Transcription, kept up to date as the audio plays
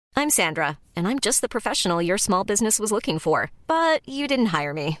I'm Sandra, and I'm just the professional your small business was looking for. But you didn't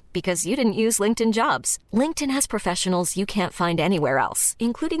hire me because you didn't use LinkedIn Jobs. LinkedIn has professionals you can't find anywhere else,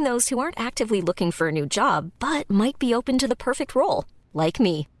 including those who aren't actively looking for a new job, but might be open to the perfect role, like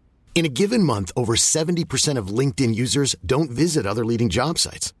me. In a given month, over 70% of LinkedIn users don't visit other leading job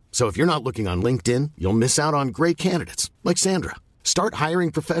sites. So if you're not looking on LinkedIn, you'll miss out on great candidates like Sandra. Start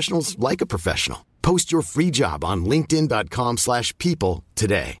hiring professionals like a professional. Post your free job on linkedin.com/people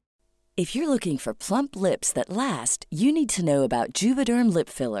today. If you're looking for plump lips that last, you need to know about Juvederm lip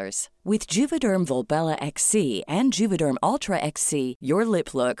fillers. With Juvederm Volbella XC and Juvederm Ultra XC, your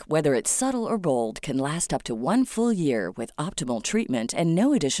lip look, whether it's subtle or bold, can last up to 1 full year with optimal treatment and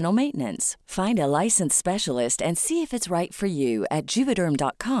no additional maintenance. Find a licensed specialist and see if it's right for you at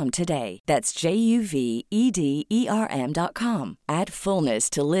Juvederm.com today. That's JUVEDERM.com. Add fullness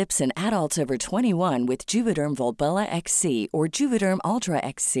to lips in adults over 21 with Juvederm Volbella XC or Juvederm Ultra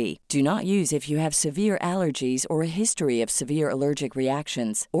XC. Do not use if you have severe allergies or a history of severe allergic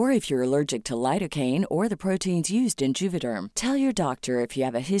reactions, or if you're allergic to lidocaine or the proteins used in Juvederm. Tell your doctor if you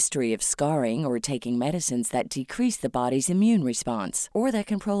have a history of scarring or taking medicines that decrease the body's immune response or that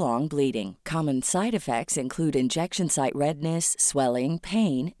can prolong bleeding. Common side effects include injection site redness, swelling,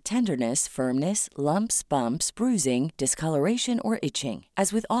 pain, tenderness, firmness, lumps, bumps, bruising, discoloration, or itching.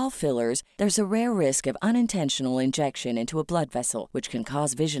 As with all fillers, there's a rare risk of unintentional injection into a blood vessel, which can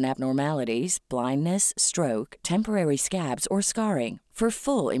cause vision abnormalities, blindness, stroke, temporary scabs, or scarring. For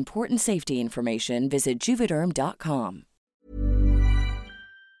full, important safety information, visit Juvederm.com.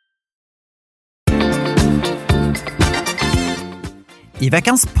 I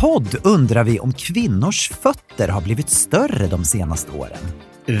veckans podd undrar vi om kvinnors fötter har blivit större de senaste åren.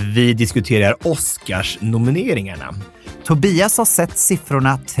 Vi diskuterar Oscars-nomineringarna. Tobias har sett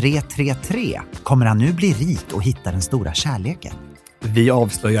siffrorna 333. Kommer han nu bli rik och hitta den stora kärleken? Vi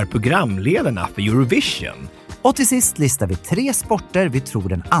avslöjar programledarna för Eurovision. Och till sist listar vi 3 sporter vi tror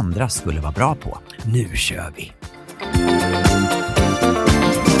den andra skulle vara bra på. Nu kör vi!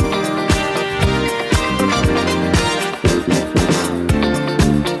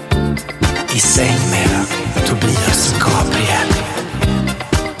 I säng med Tobias och Gabriel.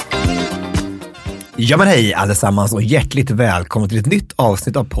 Ja men hej allesammans och hjärtligt välkommen till ett nytt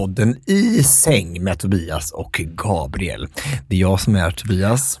avsnitt av podden I säng med Tobias och Gabriel. Det är jag som är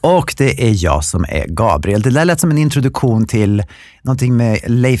Tobias. Och det är jag som är Gabriel. Det där lät som en introduktion till någonting med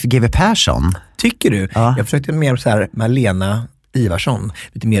Leif GW Persson. Tycker du? Ja. Jag försökte mer så här med Lena Ivarsson,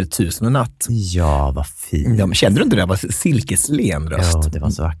 lite mer Tusen och natt. Ja, vad fint. Ja, men kände du inte det? Det var silkeslen röst. Ja, det var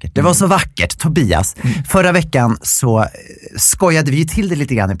så vackert. Det var så vackert, Tobias. Förra veckan så skojade vi ju till det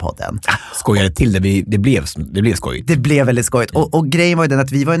lite grann i podden. Skojade till det, det blev skojigt. Det blev väldigt skojigt. Och grejen var ju den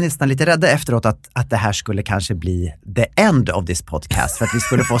att vi var nästan lite rädda efteråt att det här skulle kanske bli the end of this podcast. För att vi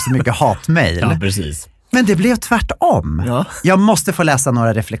skulle få så mycket hatmejl. Ja, precis. Men det blev tvärtom. Ja. Jag måste få läsa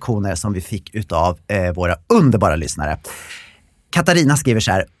några reflektioner som vi fick utav våra underbara lyssnare. Katarina skriver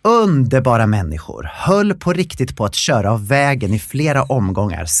så här: underbara människor, höll på riktigt på att köra av vägen i flera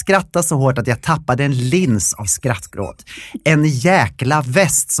omgångar, skrattade så hårt att jag tappade en lins av skrattgråt. En jäkla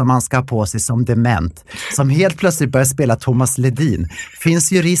väst som man ska ha på sig som dement, som helt plötsligt börjar spela Thomas Ledin.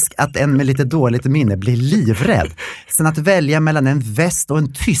 Finns ju risk att en med lite dåligt minne blir livrädd. Sen att välja mellan en väst och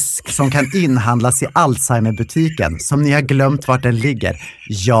en tysk som kan inhandlas i Alzheimer-butiken, som ni har glömt vart den ligger.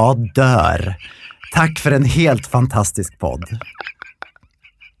 Jag dör. Tack för en helt fantastisk podd.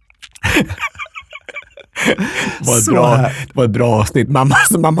 Det var ett bra avsnitt.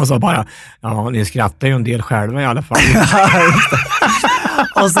 Mamma sa bara, ja, ni skrattar ju en del själva i alla fall.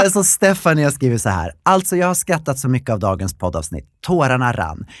 Och sen så Stefania skriver så här: alltså jag har skrattat så mycket av dagens poddavsnitt. Tårarna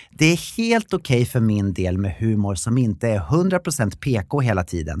rann. Det är helt okej för min del med humor som inte är 100% PK hela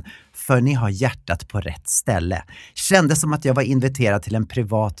tiden. För ni har hjärtat på rätt ställe. Kändes som att jag var inviterad till en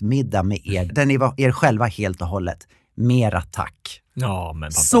privat middag med er. Där ni var er själva helt och hållet. Mera tack. Ja,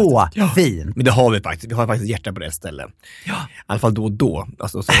 men så fin. Men det har vi faktiskt. Vi har faktiskt hjärta på rätt ställe. Ja. I alla fall då och då.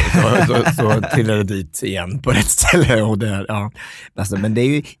 Alltså, så trillar det dit igen på rätt ställe. Och där, ja. Alltså, men det är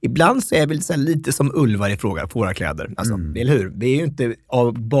ju, ibland så är vi lite som ulvar i fråga på våra kläder. Alltså, eller hur? Vi är ju inte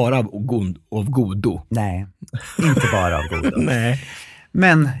bara av godo. Nej, inte bara av godo. Nej.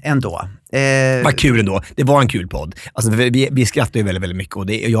 Men ändå. Vad kul ändå. Det var en kul podd. Alltså, vi skrattar ju väldigt, väldigt mycket.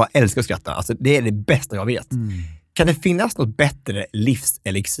 Och jag älskar att skratta. Alltså, det är det bästa jag vet. Kan det finnas något bättre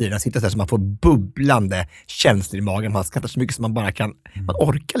livselixir än att sitta så här så man får bubblande känslor i magen? Man skrattar så mycket som man bara kan. Man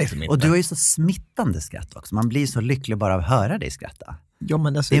orkar liksom inte. Och du har ju så smittande skratt också. Man blir så lycklig bara av att höra dig skratta. Ja,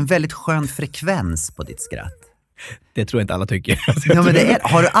 men alltså, det är en väldigt skön frekvens på ditt skratt. Det tror jag inte alla tycker. Ja, men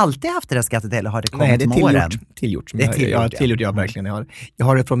har du alltid haft det där skrattet eller har det kommit med åren? Nej, det är tillgjort. Jag tillgjort, ja, verkligen. Jag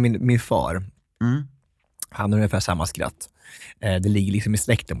har det från min far. Han har ungefär samma skratt. Det ligger liksom i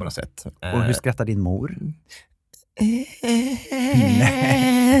släkten på något sätt. Och hur skrattar din mor?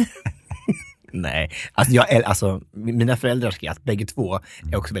 Nej, alltså mina föräldrars skratt, bägge två,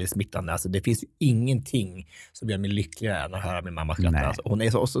 är också väldigt smittande. Alltså, det finns ju ingenting som gör mig lyckligare än att höra min mamma skratta. Alltså, hon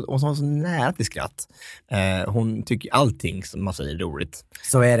är så nära till skratt. Hon tycker allting som man säger är roligt.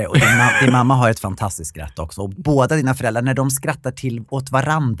 Så är det. Och din mamma har ett fantastiskt skratt också. Och båda dina föräldrar, när de skrattar till åt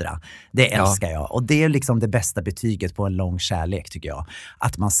varandra, det älskar jag. Och det är liksom det bästa betyget på en lång kärlek, tycker jag.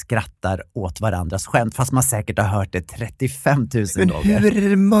 Att man skrattar åt varandras skämt, fast man säkert har hört det 35 000 gånger. Men hur är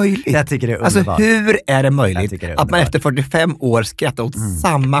det möjligt? Jag tycker det är underbart. Alltså hur är det möjligt att man efter 45 år skrattar åt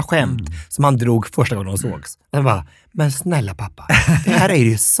samma skämt som man drog första gången de sågs? Man bara, men snälla pappa, det här är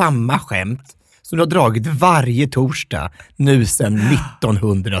ju samma skämt som du har dragit varje torsdag nu sedan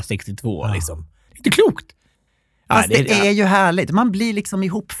 1962. Liksom. Det är inte klokt. Fast det är ju härligt. Man blir liksom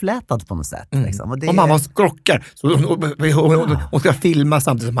ihopflätad på något sätt. Liksom. Och mamma skrockar. Så hon ska filma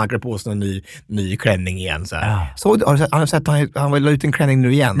samtidigt som han klär på sig en ny klänning igen. Så har du sett att han vill ha ut en klänning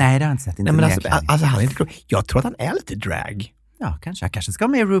nu igen? Nej, det har jag inte sett. Inte men alltså, han är inte klok. Jag tror att han är lite drag. Ja, kanske. Jag kanske ska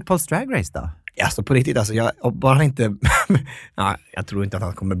med i RuPaul's Drag Race då. Alltså på riktigt, alltså, jag tror inte att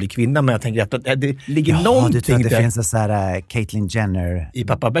han kommer bli kvinna, men jag tänker att det ligger någonting du tror att det där. finns en sån här Caitlyn Jenner i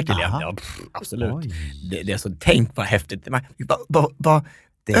pappa Bertil, ja, absolut. Det är så, tänk vad häftigt. Vad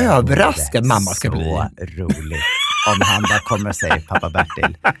överraskad mamma ska bli. Så roligt om han bara kommer och säger pappa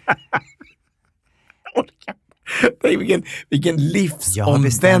Bertil. Vilken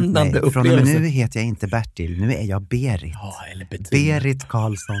livsomvändande upplevelse. Från och med nu heter jag inte Bertil, nu är jag Berit. Berit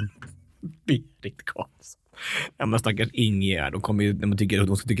Karlsson. Berit Karlsson. Ja, men stackars Ingegärd, de tycker att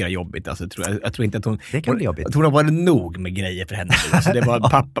hon ska tycka det är jobbigt. Alltså, jag tror inte att hon... Det kan bli jobbigt. Jag tror det var nog med grejer för henne. Alltså, det var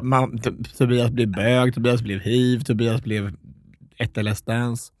pappa, Tobias blev bög, Tobias blev hiv, Tobias blev ett Let's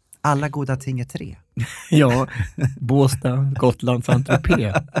Dance. Alla goda ting är 3. Ja, Båstad, Gotland,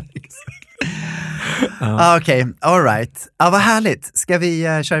 Saint-Tropez. Okej, all right. Vad härligt. Ska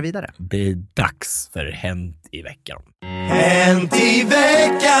vi köra vidare? Det är dags för Hänt i veckan. Hänt i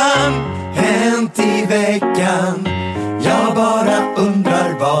veckan, hänt i veckan. Jag bara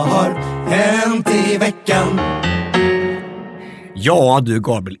undrar vad har hänt i veckan. Ja du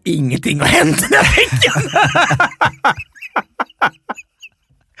Gabriel, ingenting har hänt den här veckan.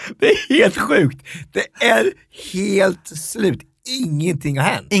 Det är helt sjukt. Det är helt slut. Ingenting har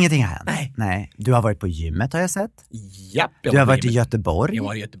hänt. Ingenting har hänt? Nej. Du har varit på gymmet har jag sett. Japp. Du har varit i Göteborg. Jag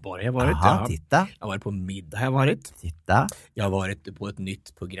var i Göteborg. Jag har varit. Aha, titta. Jag har varit på middag. Jag har varit. Titta. Jag har varit på ett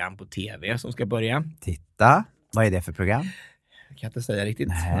nytt program på tv som ska börja. Titta. Vad är det för program? Jag kan inte säga riktigt.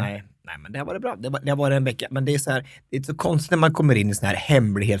 Nej, men det har varit bra. Det har varit en vecka. Men det är så här, det är så konstigt när man kommer in i sån här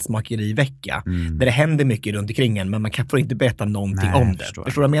hemlighetsmakeri-vecka. Där det händer mycket runt omkring en, men man får inte berätta någonting om det. Förstår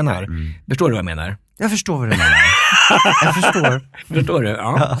du vad jag menar? Förstår du vad jag menar? Jag förstår vad du menar. Jag förstår. Förstår du?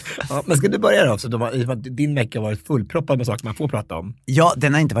 Ja. Men ska du börja då? Så din vecka har varit fullproppad med saker man får prata om. Ja,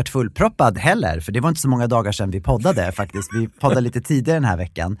 den har inte varit fullproppad heller. För det var inte så många dagar sedan vi poddade faktiskt. Vi poddade lite tidigare den här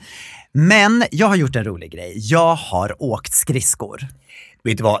veckan. Men jag har gjort en rolig grej. Jag har åkt skridskor.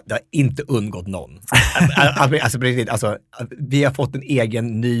 Vet du vad? Det har inte undgått någon. Alltså, vi har fått en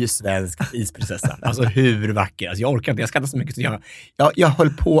egen ny svensk isprinsessa. Alltså hur vacker. Alltså, jag orkar inte. Jag skrattar så mycket. Så jag höll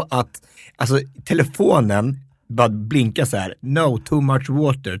på att... Alltså telefonen bara blinka så här. No, too much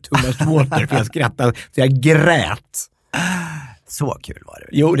water. För jag skrattade. Så jag grät. Så kul var det.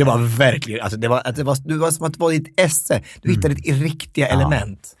 Jo, det var verkligen, alltså det var som att vara i ett esse. Du hittade ett riktiga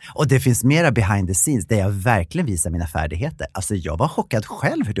element. Och det finns mera behind the scenes där jag verkligen visar mina färdigheter. Alltså jag var chockad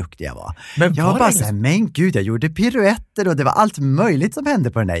själv hur duktig jag var. Men jag var bara såhär, men gud, jag gjorde piruetter och det var allt möjligt som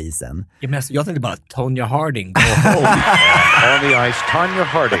hände på den där isen. Ja, men alltså, jag tänkte bara, Tonya Harding, go home. On the ice, Tonya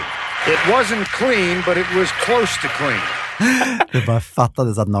Harding. It wasn't clean, but it was close to clean. Det bara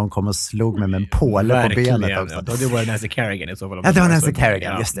fattades att någon kom och slog mig med en påle på benet också. Ja, det var Nancy Kerrigan i så fall. Ja, det var Nancy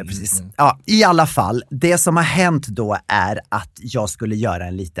Kerrigan, just det, precis. Ja, i alla fall, det som har hänt då är att jag skulle göra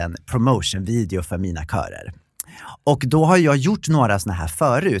en liten promotion-video för mina körer. Och då har jag gjort några såna här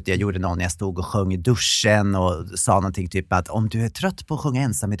förut. Jag gjorde någon när jag stod och sjöng i duschen och sa någonting typ att om du är trött på att sjunga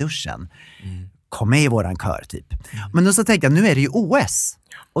ensam i duschen, kom med i våran kör typ. Men då så tänkte jag, nu är det ju OS.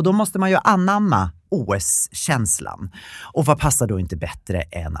 Och då måste man ju anamma OS-känslan. Och vad passar då inte bättre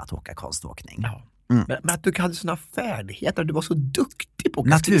än att åka konståkning? Ja. Men att du hade såna färdigheter, du var så duktig på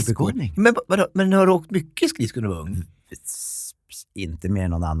naturbegåvning. Men har du åkt mycket skridskor när du var ung? Inte mer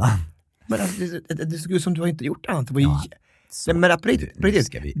än någon annan. Men alltså, det såg ut som du har inte gjort annat. Det var ju... Nej, men på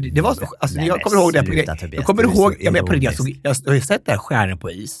riktigt. Det var så, alltså, nej, jag kommer ihåg det. Jag kommer ihåg, jag har ju sett det här Stjärnor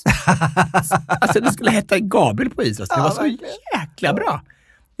på is. Alltså det skulle heta Gabriel på is. Alltså, det var så jäkla bra.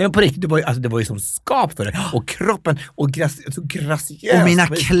 Men på riktigt, det var ju som skap för det. Och kroppen, och så graciöst. Och mina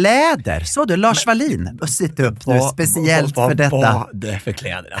kläder, så du, Lars Wallin, och sitta upp nu, speciellt för detta. Vad var det för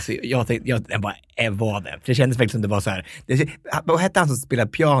kläder? Alltså, jag var det. För det kändes verkligen som det var så här. Vad hette han som spelar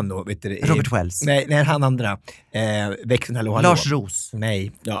piano? Vet du, Robert Wells. Nej, han andra. Växeln, hallå. Lars Ros.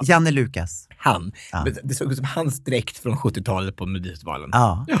 Nej. Ja. Janne Lukas. Han. Ja. Det såg ut som hans dräkt från 70-talet på Melodifestivalen.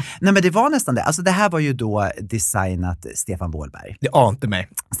 Ja. Nej, men det var nästan det. Alltså det här var ju då designat Stefan Wåhlberg. Det ante mig.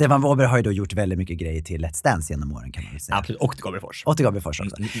 Stefan Wåhlberg har ju då gjort väldigt mycket grejer till Let's Dance genom åren, kan man väl säga. Absolut, och till Gabriel Fors.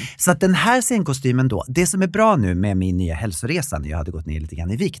 Också. Så att den här scenkostymen då, det som är bra nu med min nya hälsoresa när jag hade gått ner lite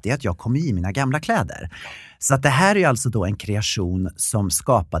grann i vikt, är att jag kom i mina gamla kläder. Så att det här är ju alltså då en kreation som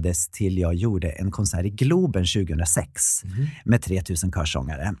skapades till jag gjorde en konsert i Globen 2006 med 3000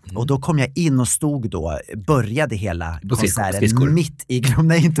 körsångare. Och då kom jag in och stod då, började hela konserten mitt i Globen,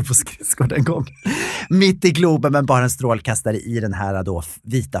 nej inte på skridskor den gången, mitt i Globen, men bara en strålkastare i den här då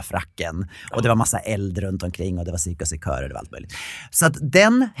vita fracken. Och det var massa eld runt omkring och det var cirkus i körer och det var allt möjligt. Så att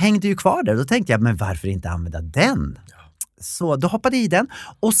den hängde ju kvar där och då tänkte jag, men varför inte använda den? Så då hoppade jag i den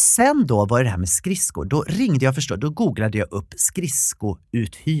och sen då var det här med skridskor. Då ringde jag då googlade jag upp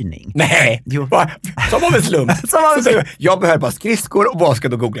skridskouthyrning. Nej, som av en slump. Jag behöver bara skridskor och vad ska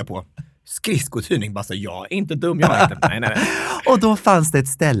du googla på? Skridskouthyrning, bara så jag är inte dum, jag vet inte. Nej. Och då fanns det ett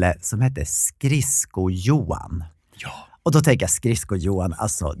ställe som hette Skridsko-Johan. Ja. Och då tänker jag Skridsko-Johan,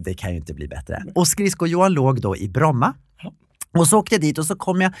 alltså det kan ju inte bli bättre. Och Skridsko-Johan låg då i Bromma. Och så åkte jag dit och så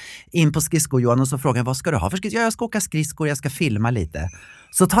kom jag in på Skridsko-Johan och så frågade jag, vad ska du ha för skridskor? Jag ska åka skridskor, jag ska filma lite.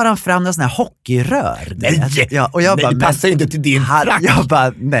 Så tar han fram en sån här hockeyrör. Nej, ja, och jag bara, det passar inte till din frack. Jag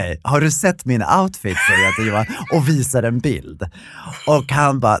bara, nej, har du sett min outfit? Säger jag till Johan och visar en bild. Och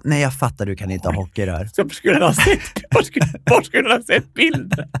han bara, nej jag fattar, du kan inte ha hockeyrör. Så skulle han ha sett, var skulle han ha sett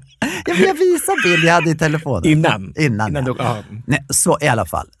bilden? Jag visar bild jag hade i telefonen. Innan ja. Nej, så i alla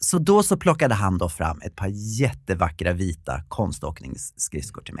fall. Så då så plockade han då fram ett par jättevackra vita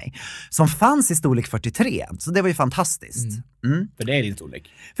konståkningsskridskor till mig. Som fanns i storlek 43. Så det var ju fantastiskt. För det är din storlek.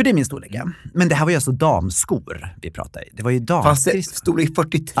 För det är min storlek, ja. Men det här var ju alltså damskor vi pratade i. Det var ju damskridskor. Fanns det storlek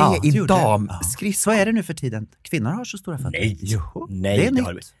 43 i damskridskor? Så är det nu för tiden. Kvinnor har så stora fötter. Nej,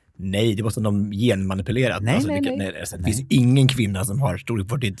 Nej, det var som de genmanipulerat. Nej. Det finns ingen kvinna som har storlek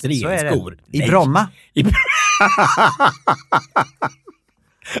 43 så är skor. Det. I Bromma.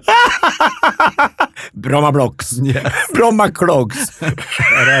 Bromma Blocks. Yes. Bromma Clogs.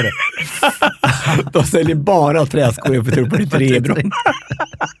 Där är det. De säljer bara träskor för 43 i Bromma.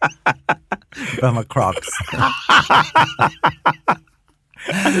 Bromma Crocs.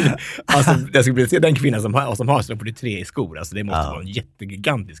 Alltså, jag skulle vilja se den kvinna som har 43 i skor. Alltså, det måste vara en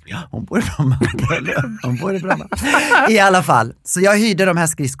jättegigantisk kvinna. Hon bor i Bromma. I alla fall, så jag hyrde de här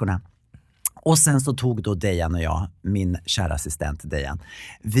skridskorna. Och sen så tog då Dejan och jag, min kära assistent Dejan,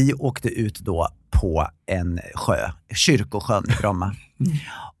 vi åkte ut då på en sjö, Kyrkosjön i Bromma.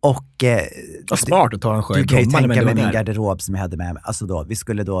 Och vad smart att ta en sjö i Bromma. Du kan ju tänka med min där. Garderob som jag hade med mig. Alltså då, vi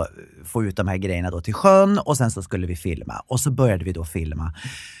skulle då få ut de här grejerna då till sjön och sen så skulle vi filma. Och så började vi då filma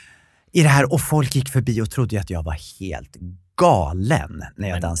i det här och folk gick förbi och trodde att jag var helt galen när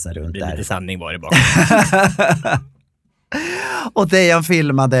jag dansade runt där. Lite sanning var det bara. Och Dejan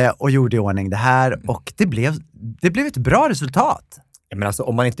filmade och gjorde i ordning det här och det blev ett bra resultat. Ja, men alltså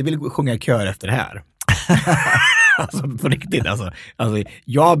om man inte vill sjunga kör efter det här. Alltså på riktigt, alltså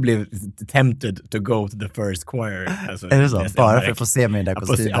jag blev tempted to go to the first choir. Alltså, är det så? Bara för att få se mig i den där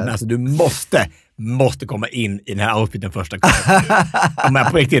kostymen? Ja, men alltså du måste komma in i den här outfiten första gången.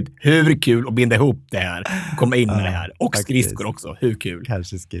 Men på riktigt, hur kul att binda ihop det här, komma in med det här. Och skridskor också, hur kul.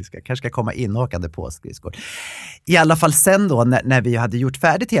 Kanske ska komma in och åkande på skridskor. I alla fall sen då, när vi hade gjort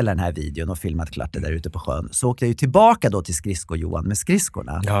färdigt hela den här videon och filmat klart det där ute på sjön, så åkte jag ju tillbaka då till Skridsko-Johan med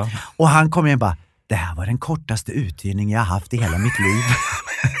skridskorna. Ja. Och han kom ju bara, det här var den kortaste uthyrning jag har haft i hela mitt liv.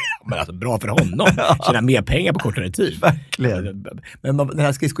 Men alltså bra för honom. Tjäna mer pengar på kortare tid. Verkligen. Men den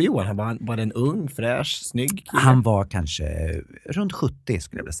här Skridsko-Johan, var det en ung, fräsch, snygg kille? Han var kanske runt 70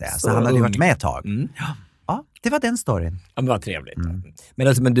 skulle jag vilja säga. Så han hade ju varit med ett tag. Ja, det var den storyn. Ja, men det var trevligt.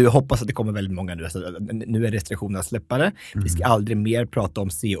 Men du hoppas att det kommer väldigt många nu. Alltså, nu är restriktionerna släppare. Vi ska aldrig mer prata om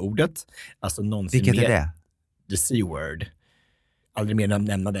C-ordet. Alltså någonsin. Vilket är det? The C-word. Aldrig mer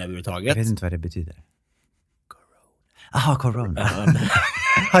nämna det överhuvudtaget. Jag vet inte vad det betyder. Corona.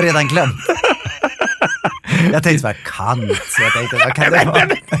 Har redan glömt. Jag tänkte bara kant. Så jag tänkte, vad kan det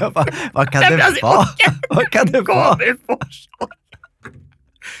vara? Vad kan det vara?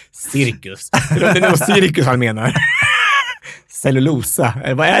 Cirkus. Det är nog cirkus han menar. Cellulosa.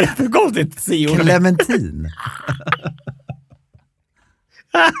 Vad är det för konstigt? Clementin.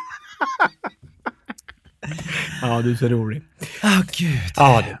 Ja, du är så rolig. Gud.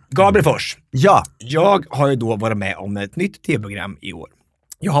 Ja, Gabriel Fors. Ja. Jag har ju då varit med om ett nytt tv-program i år.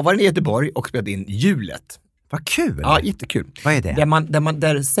 Jag har varit i Göteborg och spelat in Hjulet. Vad kul. Ja, jättekul. Vad är det?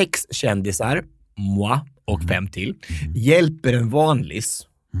 Där 6 kändisar, moi och 5 till, hjälper en vanlis.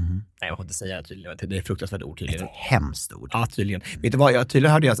 Nej, jag får inte säga det tydligen. Det är fruktansvärt ord tydligen. Ett hemskt ord. Ja, tydligen. Vet du vad?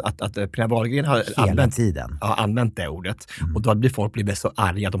 Tydligen hörde jag att Pernilla Wahlgren har använt det ordet. Och då hade folk blivit så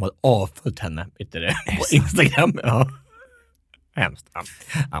arga att de hade avföljt henne. Vet du det? På Instagram. Ja. Hemskt.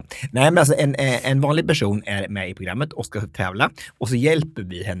 Ja. Nej, men alltså en vanlig person är med i programmet och ska tävla. Och så hjälper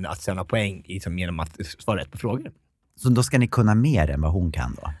vi henne att tjäna poäng genom att svara rätt på frågor. Så då ska ni kunna mer än vad hon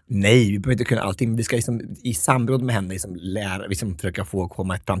kan då? Nej, vi behöver inte kunna allting. Vi ska i samråd med henne försöka få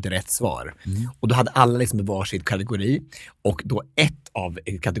komma fram till rätt svar. Och då hade alla varsitt kategori. Och då ett av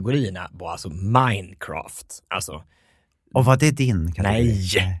kategorierna var alltså Minecraft. Alltså, och vad är din kategori?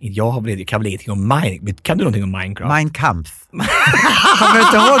 Nej, jag kan väl ingenting om Minecraft. Kan du någonting om Minecraft? Mein Kampf.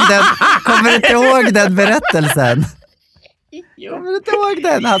 Kommer du inte ihåg den berättelsen? Kommer du inte ihåg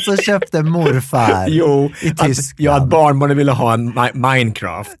den? Han som köpte morfar i Tyskland. Att barnbarnen ville ha en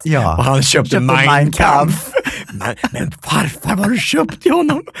Minecraft. Ja. Och han köpte Mein Kampf. Men farfar, vad har du köpt till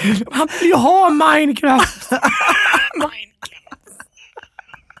honom? Han vill ju ha Minecraft.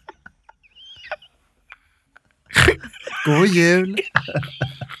 God jul.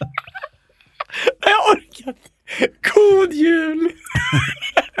 Jag orkar. God jul.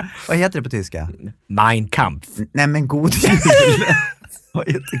 Vad heter det på tyska? Mein Kampf. Nej, men god jul. Vad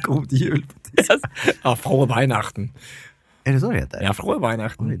heter god jul på tyska? Ja, frohe Weihnachten. Är det så det heter? Ja, frohe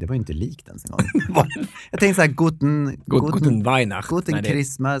Weihnachten. Oj, det var inte likt ens en gång. Jag tänkte så här, guten Weihnachten. Guten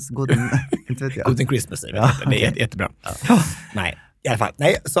Christmas, inte vet jag. Guten Christmas, det är jättebra. Ja. Nej. I alla fall,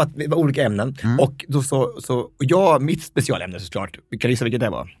 så att vi var olika ämnen. Och då mitt specialämne såklart, kan du gissa vilket det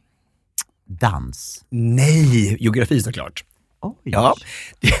var? Dans. Nej, geografi såklart. Oj. Ja,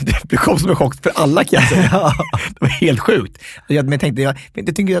 det kom som en chock för alla kan jag säga. Det var helt sjukt. Men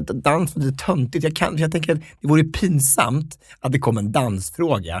jag tycker att dans var lite töntigt. Jag tänker att det vore pinsamt att det kom en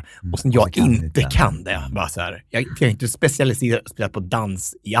dansfråga och sen jag inte kan det. Bara så här, jag är inte specialiserad på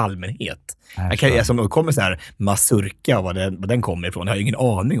dans i allmänhet. Som kommer så här mazurka och vad den kommer ifrån, jag har ingen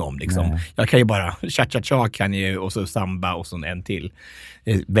aning om liksom. Nej. Jag kan ju bara cha-cha-cha kan ju, och så samba och så en till.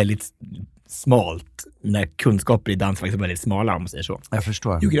 Väldigt smalt, när kunskaper i dans faktiskt är väldigt smala, om man säger så. Jag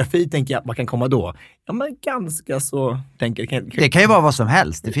förstår. Geografi tänker jag, vad kan komma då? Ja, men ganska så, det kan ju vara vad som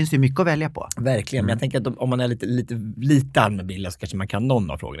helst, det finns ju mycket att välja på. Verkligen, men jag tänker att om man är lite allmänbildad så kanske man kan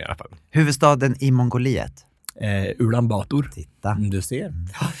någon av frågorna i alla fall. Huvudstaden i Mongoliet? Ulan Bator. Titta. Du ser.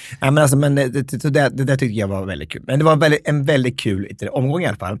 Ja, men det där tyckte jag var väldigt kul. Men det var en väldigt kul omgång i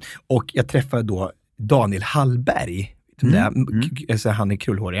alla fall. Och jag träffade då Daniel Hallberg. Alltså, han är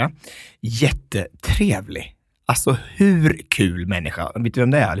kulhåriga. Jättetrevlig. Alltså hur kul människa. Vet du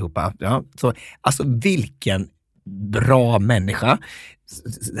vem det är allihopa? Ja, så, alltså vilken bra människa.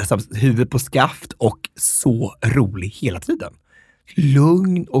 Alltså, huvud på skaft och så rolig hela tiden.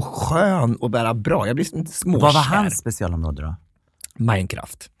 Lugn och skön och bara bra. Jag blir inte småkär. Vad var hans specialområde då?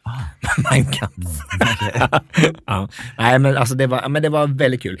 Minecraft. Minecraft. Ja. Nej, men alltså det var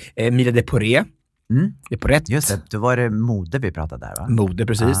väldigt kul. Emilia Deporé. Det är på rätt. Just det, då var det mode vi pratade där, va? Mode,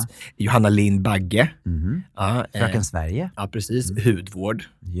 precis. Johanna Lind Bagge. Ja, Fröken Sverige. Ja, precis. Hudvård.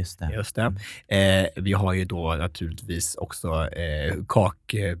 Just det. Vi har ju då naturligtvis också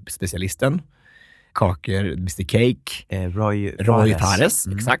kakspecialisten. Kakor, Mr. Cake. Roy Fares,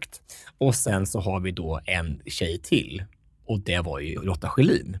 exakt. Och sen så har vi då en tjej till. Och det var ju Lotta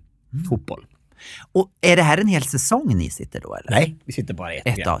Schelin. Fotboll. Och är det här en hel säsong ni sitter då, eller? Nej, vi sitter bara i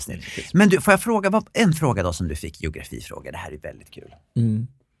ett avsnitt. Men du, får jag fråga, en fråga då som du fick, geografifråga, det här är väldigt kul.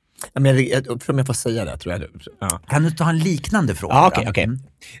 Ja, men om jag får säga det, tror jag. Ja. Kan du ta en liknande fråga? Ja, okej.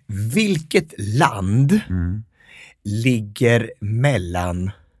 Vilket land ligger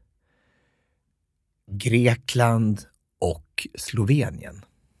mellan Grekland och Slovenien?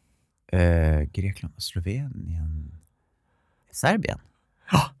 Grekland och Slovenien? Serbien?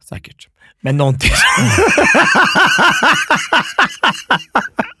 Ja, säkert. Men någonting.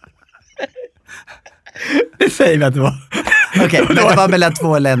 Det säger vi att det var. Okej, men det var mellan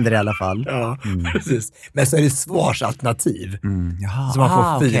 2 länder i alla fall. Ja, precis. Men så är det svarsalternativ. Så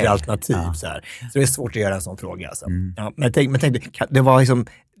man får 4 alternativ. Ja. Så här. Så det är svårt att göra en sån fråga. Alltså. Ja, men tänk, det var liksom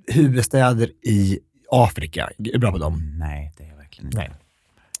huvudstäder i Afrika. Är du bra på dem? Nej, det är verkligen inte. Nej.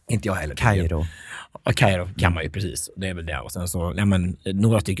 Inte jag heller. Kairo. Ja, Kairo kan man ju precis. Det är väl det. Och sen så,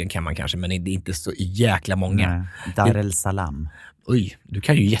 några stycken kan man kanske, men det är inte så jäkla många. Dar el Salam. Oj, du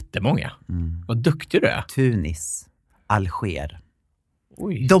kan ju jättemånga. Vad duktig du är. Tunis. Alger.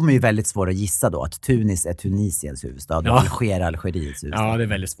 Oj. De är ju väldigt svåra att gissa då. Att Tunis är Tunisiens huvudstad och Alger Algeriets huvudstad. Ja, det är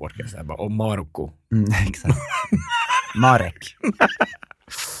väldigt svårt kan jag säga. Och Marocko. Exakt. Marek.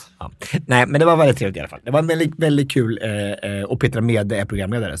 Ja. Nej, men det var väldigt trevligt i alla fall. Det var väldigt, väldigt kul och Petra Mede är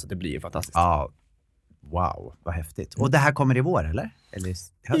programledare så det blir ju fantastiskt. Ja, wow, vad häftigt. Och det här kommer i vår eller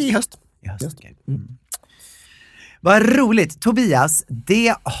höst? I höst. Okay. Vad roligt. Tobias,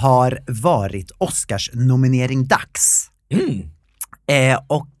 det har varit Oscars-nominering dags.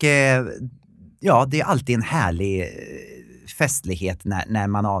 Ja, det är alltid en härlig festlighet när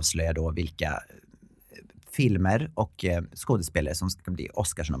man avslöjar då vilka filmer och skådespelare som ska bli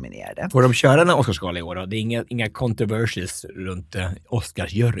Oscars-nominerade. Får de köra en Oscarsgala i år då? Det är inga controversies runt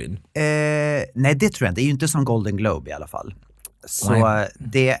Oscarsjuryn? Nej, det tror jag inte. Det är ju inte som Golden Globe i alla fall. Så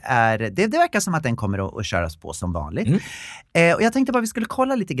det verkar som att den kommer att köras på som vanligt. Och jag tänkte bara vi skulle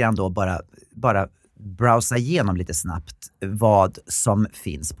kolla lite grann då, bara browsa igenom lite snabbt vad som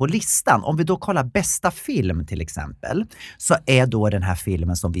finns på listan. Om vi då kollar bästa film till exempel, så är då den här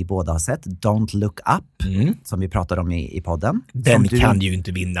filmen som vi båda har sett, Don't Look Up, som vi pratade om i podden. Den kan ju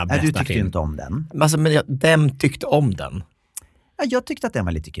inte vinna bästa film. Du tyckte ju inte om den. Alltså, men vem tyckte om den? Ja, jag tyckte att den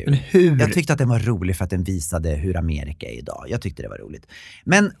var lite kul. Men hur? Jag tyckte att den var rolig för att den visade hur Amerika är idag. Jag tyckte det var roligt.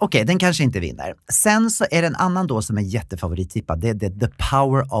 Men okej, den kanske inte vinner. Sen så är det en annan då som är jättefavorittippad. Det är The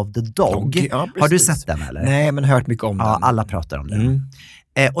Power of the Dog. Ja, har du sett den eller? Nej, men hört mycket om den. Ja, alla pratar om den.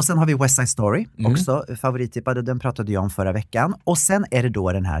 Och sen har vi West Side Story, också favorittippad. Den pratade jag om förra veckan. Och sen är det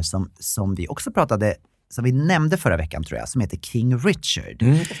då den här som vi också pratade, som vi nämnde förra veckan tror jag, som heter King Richard.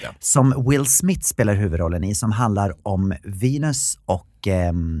 Som Will Smith spelar huvudrollen i, som handlar om Venus och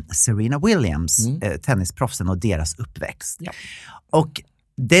Serena Williams, tennisproffsen och deras uppväxt. Ja. Och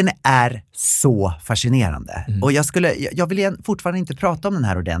den är så fascinerande. Och jag vill fortfarande inte prata om den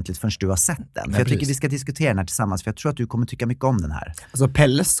här ordentligt förrän du har sett den. För jag tycker vi ska diskutera den här tillsammans, för jag tror att du kommer tycka mycket om den här. Alltså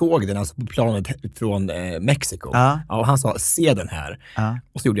Pelle såg den alltså på planet från Mexiko. Ja, och han sa, se den här.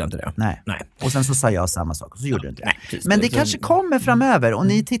 Och så gjorde jag inte det. Nej. Och sen så sa jag samma sak och så gjorde du inte det. Nej, men det kanske kommer framöver. Och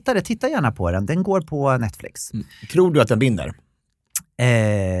ni titta gärna på den. Den går på Netflix. Tror du att den vinner?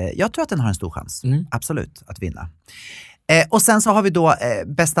 Jag tror att den har en stor chans. Absolut, att vinna. Och sen så har vi då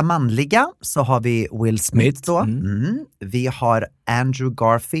bästa manliga, så har vi Will Smith då. Vi har Andrew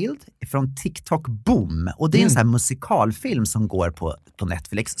Garfield från TikTok Boom. Och det är en sån här musikalfilm som går på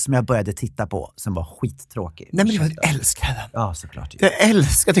Netflix som jag började titta på, som var skittråkig. Nej, men jag älskar den. Ja, såklart. Jag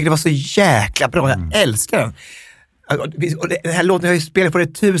tycker det var så jäkla bra. Jag älskar den. Och den här låten har jag ju spelat på det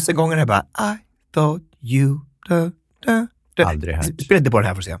 1000 gånger. Jag bara, I thought you... Aldrig hört. Spela inte på den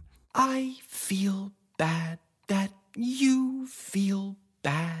här för att se. I feel bad that you feel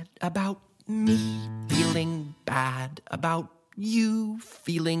bad about me feeling bad about you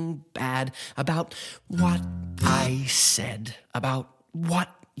feeling bad about what I said about what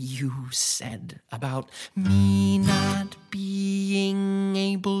you said about me not being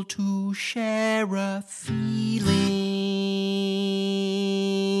able to share a feeling.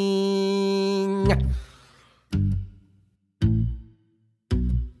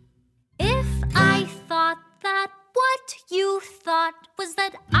 You thought was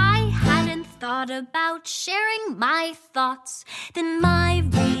that I hadn't thought about sharing my thoughts. Then my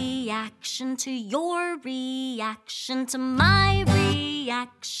reaction to your reaction to my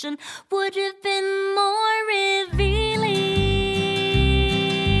reaction would have been more revealing.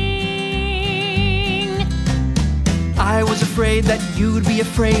 I was afraid that you'd be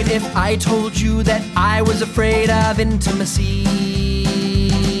afraid if I told you that I was afraid of intimacy.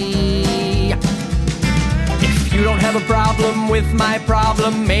 You don't have a problem with my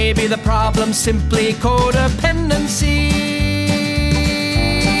problem. Maybe the problem simply codependency.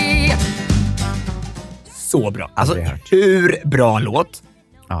 Så bra. Alltså, hur bra låt?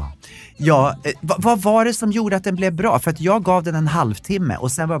 Ja, vad var det som gjorde att den blev bra? För att jag gav den en halvtimme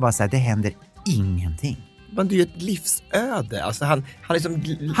och sen var det bara så här, det händer ingenting. Men det är ju ett livsöde. Alltså han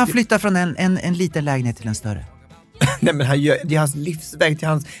flyttar från en liten lägenhet till en större. Nej, men det är hans livsväg till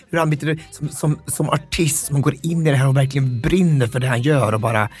hur han som artist som går in i det här och verkligen brinner för det han gör och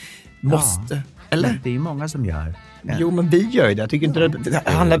bara måste. Eller? Men det är ju många som gör. Ja. Jo, men vi gör ju det. Jag tycker inte det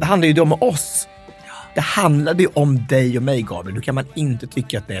handlar ju om oss. Det handlade ju om dig och mig, Gabriel. Då kan man inte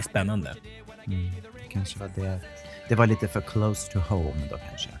tycka att det är spännande. Kanske var det var lite för close to home då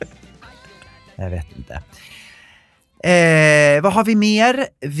kanske. Jag vet inte. Vad har vi mer?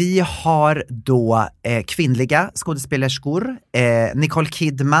 Vi har då kvinnliga skådespelerskor. Nicole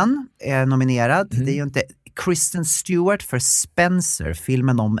Kidman är nominerad. Det är ju inte Kristen Stewart för Spencer,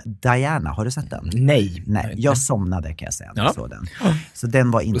 filmen om Diana. Har du sett den? Nej. Jag somnade kan jag säga. Så den. Så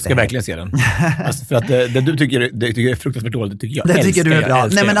den var inte... Du ska verkligen se den. Alltså för att det du tycker är fruktansvärt dåligt, det tycker jag. Det tycker du är bra.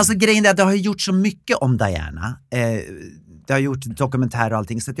 Nej, men alltså grejen är att det har gjort så mycket om Diana. Det har gjort dokumentärer och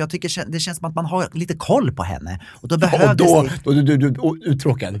allting, så att jag tycker det känns som att man har lite koll på henne. Och då behövdes du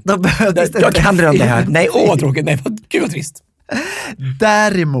uttråkad. Då behövdes jag kan redan det här. Nej, tråkigt. Nej, gud vad trist.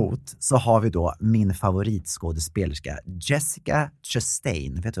 Däremot så har vi då min favoritskådespelerska Jessica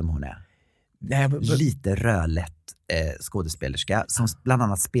Chastain. Vet du vem hon är? Lite rödlätt skådespelerska som bland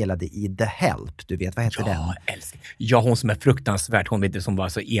annat spelade i The Help. Du vet, vad heter den? Ja, hon som är fruktansvärt. Hon vet inte, som var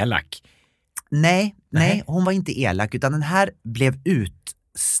så elak. Nej, hon var inte elak, utan den här blev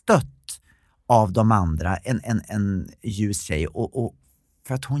utstött av de andra, en ljus tjej, och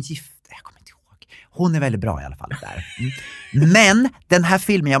för att hon gifte, jag kommer inte ihåg. Hon är väldigt bra i alla fall där. Men den här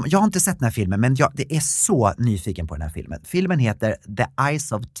filmen, jag har inte sett den här filmen, men det är så nyfiken på den här filmen. Filmen heter The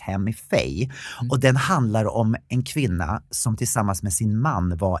Eyes of Tammy Faye och den handlar om en kvinna som tillsammans med sin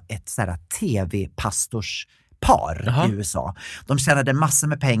man var ett sådär tv-pastorspar i USA. De tjänade massor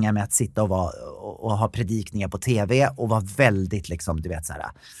med pengar med att sitta och ha predikningar på tv och var väldigt liksom, du vet såhär.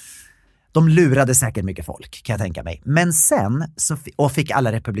 De lurade säkert mycket folk, kan jag tänka mig. Men sen, och fick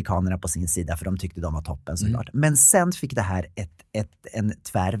alla republikanerna på sin sida för de tyckte de var toppen såklart. Men sen fick det här en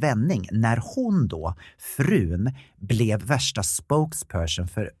tvärvändning när hon då, frun, blev värsta spokesperson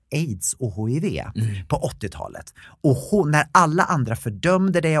för AIDS och HIV på 80-talet. Och när alla andra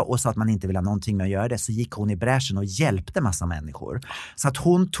fördömde det och sa att man inte ville ha någonting med att göra det, så gick hon i bräschen och hjälpte massa människor. Så att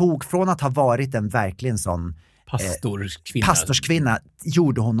hon tog, från att ha varit en verkligen sån pastorskvinna,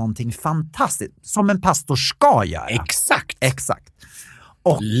 gjorde hon någonting fantastiskt som en pastor ska göra. Exakt.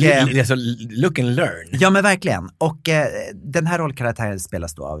 Och look and learn. Ja, men verkligen. Och den här rollkaraktären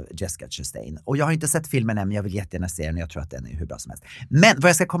spelas då av Jessica Chastain. Och jag har inte sett filmen än, men jag vill jättegärna se den och jag tror att den är hur bra som helst. Men vad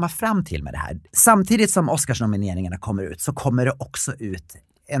jag ska komma fram till med det här, samtidigt som Oscarsnomineringarna kommer ut så kommer det också ut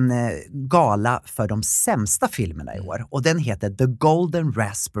en gala för de sämsta filmerna i år. Och den heter The Golden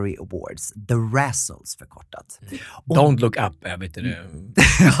Raspberry Awards. The Razzles förkortat. Don't Look Up, jag vet inte.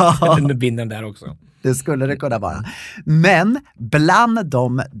 Den vinner där också. Det skulle det kunna vara. Men bland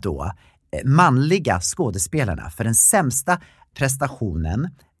de då manliga skådespelarna för den sämsta prestationen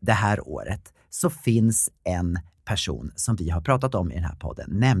det här året så finns en person som vi har pratat om i den här podden,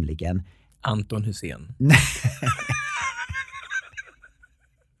 nämligen Anton Hussein.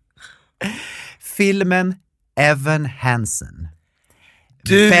 Filmen Evan Hansen.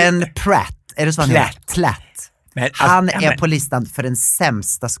 Ben Platt. Är det så han heter? Platt. Han är på listan för den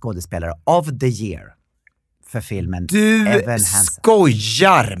sämsta skådespelare of the year för filmen Evan Hansen. Du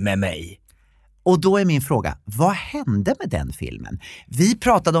skojar med mig. Och då är min fråga, vad hände med den filmen? Vi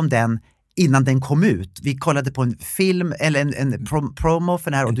pratade om den innan den kom ut. Vi kollade på en film eller en promo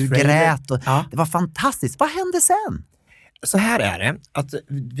för den här och du grät. Och det var fantastiskt. Vad hände sen? Så här är det, att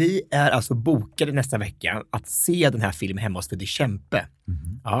vi är alltså bokade nästa vecka att se den här filmen hemma hos Fredrik Kempe.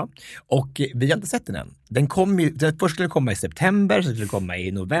 Ja. Och vi har inte sett den än. Den först skulle komma i september, så skulle den komma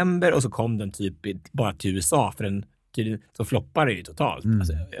i november och så kom den typ bara till USA för den så floppar det ju totalt.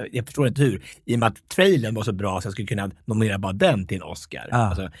 Alltså, jag förstår inte hur. I och med att trailern var så bra så jag skulle kunna nominera bara den till en Oscar.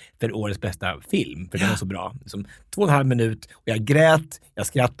 Alltså, för årets bästa film. För den var så bra. Liksom 2,5 minut och jag grät, jag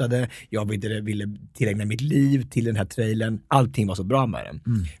skrattade, jag ville tillägna mitt liv till den här trailern. Allting var så bra med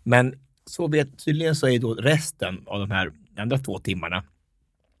den. Men tydligen så är då resten av de här andra 2 timmarna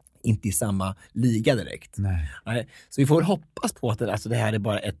inte i samma liga direkt. Nej. Så vi får hoppas på att det här är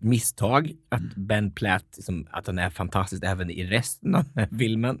bara ett misstag. Att Ben Platt, att han är fantastisk även i resten av den här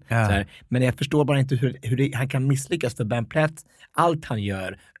filmen. Så här. Men jag förstår bara inte hur han kan misslyckas, för Ben Platt, allt han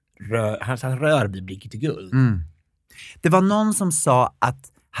gör, han rör vid blicket till guld. Det var någon som sa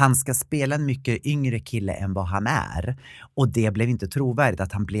att han ska spela en mycket yngre kille än vad han är. Och det blev inte trovärdigt,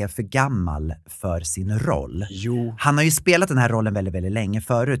 att han blev för gammal för sin roll. Jo. Han har ju spelat den här rollen väldigt, väldigt länge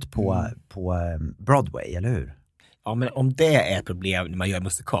förut på Broadway, eller hur? Ja, men om det är ett problem när man gör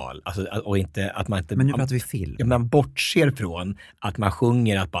musikal, alltså, och inte att man inte... Men nu pratar vi film. Ja, man bortser från att man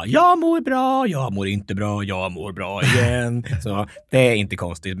sjunger att bara, jag mår bra, jag mår inte bra, jag mår bra igen. Så det är inte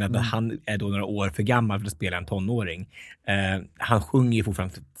konstigt, men han är då några år för gammal för att spela en tonåring. Han sjunger ju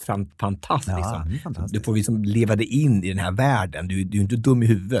fortfarande fantastiskt. Ja, fantastiskt. Du får liksom leva dig in i den här världen. Du är inte dum i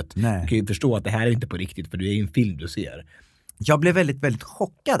huvudet. Nej. Du kan ju förstå att det här är inte på riktigt, för det är ju en film du ser. Jag blev väldigt, väldigt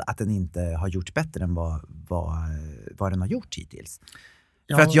chockad att den inte har gjort bättre än vad den har gjort hittills.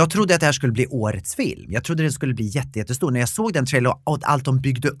 För att jag trodde att det här skulle bli årets film. Jag trodde det skulle bli jättestor. När jag såg den trailer och allt de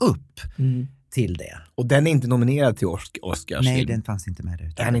byggde upp till det. Och den är inte nominerad till Oscars. Nej, den fanns inte med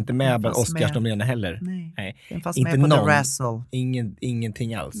där. Den är inte med bland Oscars-nominerade heller. Nej, den fanns inte med på någon, The Razzle.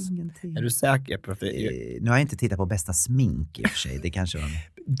 Ingenting alls. Ingenting. Är du säker på det? Nu har jag inte tittat på bästa smink i och för sig. Det kanske var...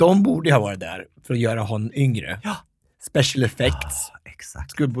 De borde ha varit där för att göra hon yngre. Ja. Special effects.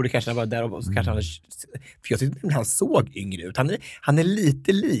 Exakt. Borde kanske vara där och så kanske för jag tyckte att han såg yngre ut. Han är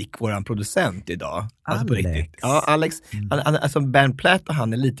lite lik våran producent idag. Alltså på riktigt. Ja, Alex. Alltså Ben Platt och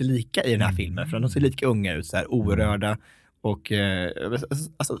han är lite lika i den här filmen. För de ser lite unga ut, så här orörda. Och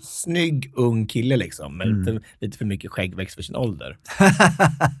alltså snygg ung kille liksom. Men lite för mycket skäggväxt för sin ålder.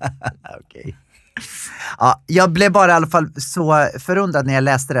 Okej. Ja, jag blev bara i alla fall så förundrad när jag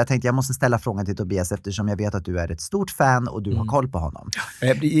läste det. Jag tänkte jag måste ställa frågan till Tobias eftersom jag vet att du är ett stort fan och du har koll på honom. Jag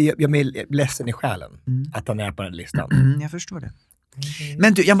är ledsen i själen att han är på den listan. Jag förstår det.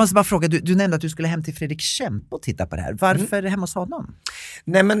 Men du, jag måste bara fråga, du nämnde att du skulle hem till Fredrik Kempe och titta på det här. Varför är det hemma hos honom?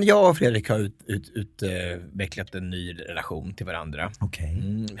 Nej, men jag och Fredrik har utvecklat en ny relation till varandra. Okej.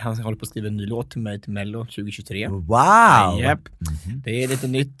 Han håller på att skriva en ny låt till mig till Mello 2023. Wow! Yep. Det är lite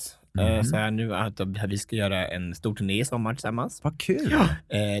nytt. Så här nu att vi ska göra en stor turné i sommar tillsammans. Vad kul!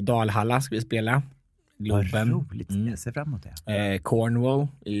 Dalhalla ska vi spela. Globen. Vad roligt, jag ser fram emot det. Cornwall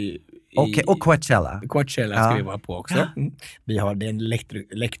och Coachella. Coachella ska vi vara på också. Vi har en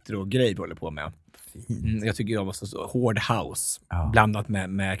elektro-grej vi håller på med. Jag tycker jag var så hård house. Blandat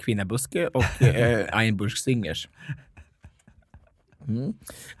med Kvinnabuske och Einburg Singers.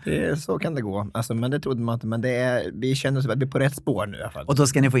 Så kan det gå. Alltså, men det trodde man inte. Men vi känner oss att vi är på rätt spår nu i alla fall. Och då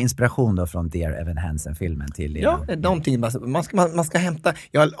ska ni få inspiration då från Dear Evan Hansen-filmen till er. Ja, någonting man ska hämta.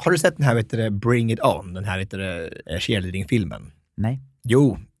 Har du sett den här Bring It On? Den här cheerleading-filmen? Nej.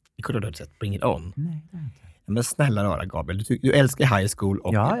 Jo, jag kunde ha sett Bring It On. Nej. Men snälla rara Gabriel, du älskar High School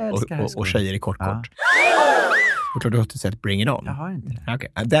och tjejer i kort. Och tror du har inte sett Bring It On? Jag har inte det. Okay.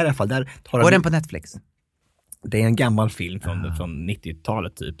 Där i alla fall, och den på Netflix? Det är en gammal film från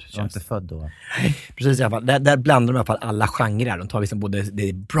 90-talet typ. Jag var inte född då. Precis i alla fall. Där blandar de i alla fall alla genrer. De tar liksom både det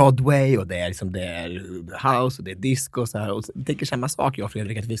är Broadway och det är house och det är disco och så här. Och jag tänker samma sak jag och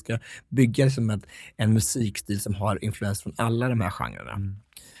Fredrik, att vi ska bygga liksom en musikstil som har influens från alla de här genrerna.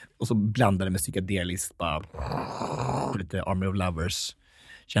 Och så blandar det med psykedeliskt, bara lite Army of Lovers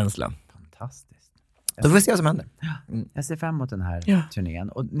känsla. Fantastiskt. Då får vi se vad som händer. Jag ser fram emot den här turnén.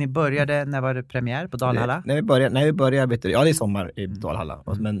 Och ni började, när var det premiär? På Dalhalla? När vi börjar vet du, det är sommar i Dalhalla.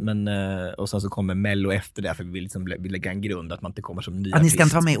 Och sen så kommer Mello efter det, för vi vill lägga en grund att man inte kommer som nya ni ska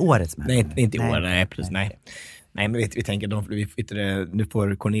inte vara med i årets Mello? Nej, inte i år. Nej, precis. Nej, men vi tänker, nu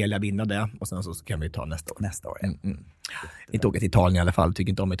får Cornelia vinna det och sen så kan vi ta nästa år. Nästa år, Inte åka till Italien i alla fall, tycker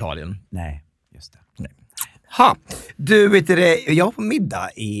inte om Italien. Nej, just det. Nej. Du vet det, jag var på middag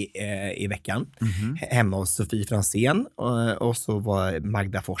i veckan hemma hos Sofie Franzén och så var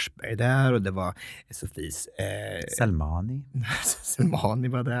Magda Forsberg där och det var Sofies Selmani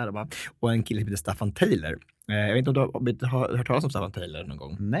var där och en kille som heter Staffan Taylor. Jag vet inte om du har hört talas om Staffan Taylor någon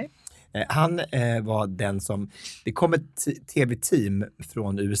gång? Nej. Han var den som, det kom ett tv-team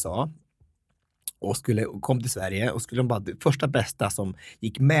från USA och kom till Sverige och skulle de bara, det första bästa som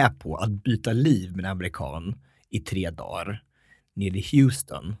gick med på att byta liv med en amerikan i 3 dagar nere i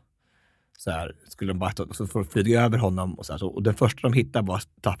Houston. Så här skulle de bara så för att flyga över honom och så här, och den första de hittade var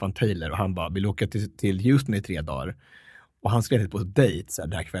Staffan Taylor och han bara vill åka till Houston i 3 dagar. Och han skulle på ett dejt så här,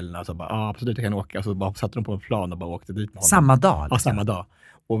 den här kvällen och så bara absolut jag kan åka, och så bara satte de på en plan och bara åkte dit med honom. Samma dag? Ja, samma dag.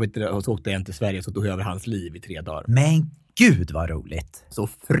 Och vet du, och så åkte en till Sverige och så tog över hans liv i 3 dagar. Men gud vad roligt. Så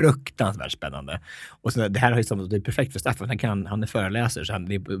fruktansvärt spännande. Och så det här är det är perfekt för Staffan. Han är föreläsare så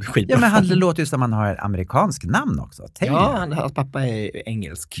det är skitbra. Ja, men han låter ju som han har ett amerikanskt namn också. Taylor. Ja, hans pappa är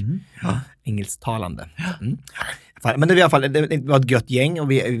engelsk. Engelsktalande. Men det var i alla fall det var ett gött gäng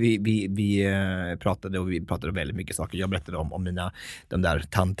och vi pratade väldigt mycket saker. Jag berättade om de där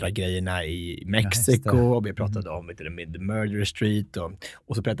tantra-grejerna i Mexiko och vi pratade om The Murder Street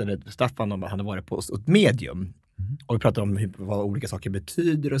och så berättade Staffan om att han hade varit på ett medium. Och vi pratade om vad olika saker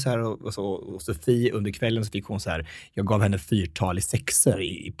betyder och så här och Sofie under kvällen så fick hon så här, jag gav henne 4 sexer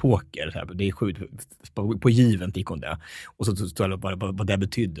i poker så här, det är 7 på given fick hon det. Och så stod det vad det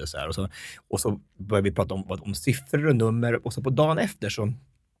betydde så här och så började vi prata om siffror och nummer och så på dagen efter så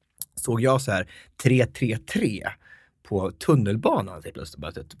såg jag så här 333 på tunnelbanan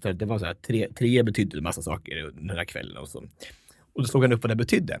för det var så här 3 betydde en massa saker den här kvällen och då slog han upp vad det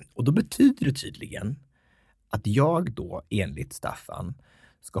betydde och då betyder det tydligen att jag då enligt Staffan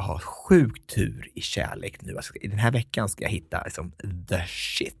ska ha sjukt tur i kärlek nu. Alltså, i den här veckan ska jag hitta liksom, the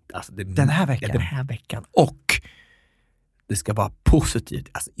shit. Alltså, den här veckan? Ja, den här veckan. Och det ska vara positivt.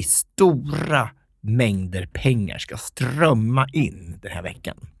 Alltså i stora mängder pengar ska strömma in den här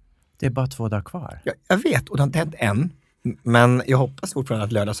veckan. Det är bara 2 dagar kvar. Jag vet, och det har inte hänt än. Men jag hoppas fortfarande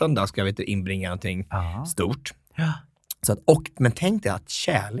att lördag söndag ska vi inbringa någonting stort. Ja. Så att, men tänk dig att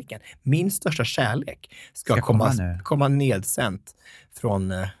kärleken, min största kärlek, ska komma nedsänt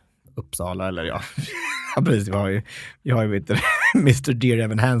från Uppsala, eller ja, precis, vi har ju Mr. Dear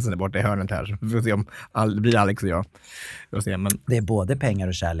Evan Hansen där borta i hörnet här, så vi får se om det blir Alex och jag. Men det är både pengar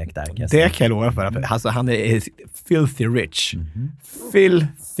och kärlek där. Det kan jag lova för, alltså han är filthy rich.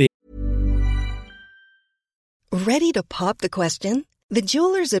 Filthy. Ready to pop the question? The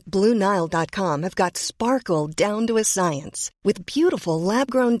jewelers at BlueNile.com have got sparkle down to a science with beautiful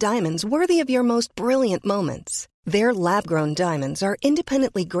lab-grown diamonds worthy of your most brilliant moments. Their lab-grown diamonds are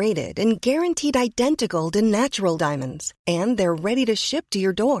independently graded and guaranteed identical to natural diamonds, and they're ready to ship to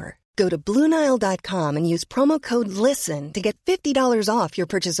your door. Go to BlueNile.com and use promo code LISTEN to get $50 off your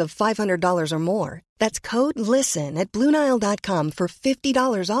purchase of $500 or more. That's code LISTEN at BlueNile.com for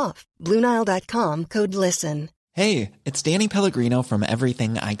 $50 off. BlueNile.com, code LISTEN. Hey, it's Danny Pellegrino from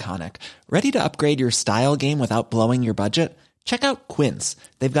Everything Iconic. Ready to upgrade your style game without blowing your budget? Check out Quince.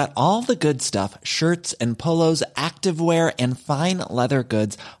 They've got all the good stuff, shirts and polos, activewear, and fine leather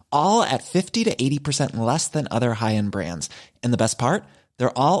goods, all at 50 to 80% less than other high-end brands. And the best part?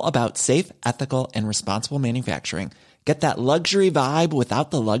 They're all about safe, ethical, and responsible manufacturing. Get that luxury vibe without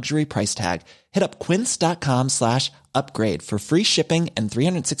the luxury price tag. Hit up quince.com/upgrade for free shipping and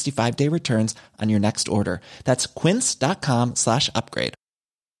 365-day returns on your next order. That's quince.com/upgrade.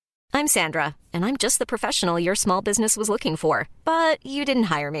 I'm Sandra, and I'm just the professional your small business was looking for. But you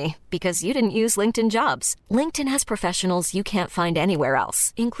didn't hire me because you didn't use LinkedIn Jobs. LinkedIn has professionals you can't find anywhere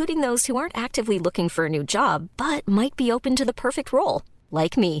else, including those who aren't actively looking for a new job, but might be open to the perfect role,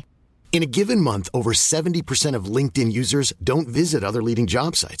 like me. In a given month, over 70% of LinkedIn users don't visit other leading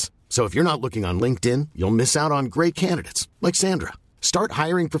job sites. So if you're not looking on LinkedIn, you'll miss out on great candidates like Sandra. Start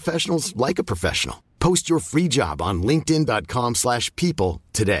hiring professionals like a professional. Post your free job on linkedin.com/people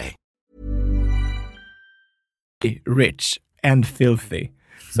today. Rich and filthy.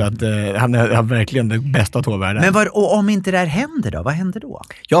 Så att han är verkligen det bästa av 2 världar. Men och om inte det här händer då? Vad händer då?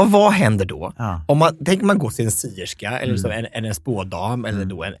 Ja, vad händer då? Ja. Om man går till en sierska eller så en spådam eller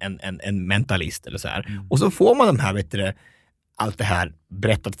då en mentalist eller så här. Och så får man de här, allt det här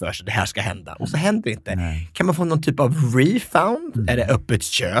berättat för sig, det här ska hända. Och så händer det inte. Nej. Kan man få någon typ av refund? Är det öppet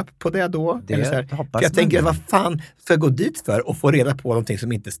köp på det då? Det eller så här? hoppas jag tänker, vad fan ska jag gå dit för och få reda på någonting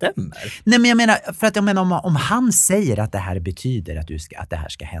som inte stämmer? Nej, men jag menar om han säger att det här betyder att det här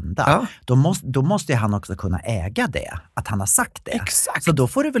ska hända, då måste han också kunna äga det. Att han har sagt det. Exakt. Så då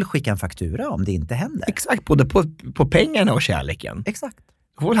får du väl skicka en faktura om det inte händer. Exakt, både på pengarna och kärleken. Exakt.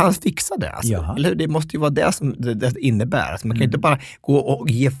 Då får han fixa det. Alltså. Ja. Eller det måste ju vara det som det innebär. Alltså man kan inte bara gå och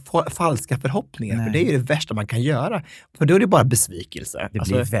ge falska förhoppningar. Nej. För det är ju det värsta man kan göra. För då är det bara besvikelse. Det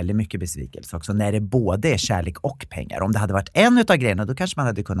blir väldigt mycket besvikelse också. När det både är kärlek och pengar. Om det hade varit en utav grejerna, då kanske man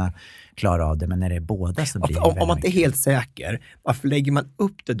hade kunnat klara av det. Men när det är båda så blir det om man inte är helt säker, varför lägger man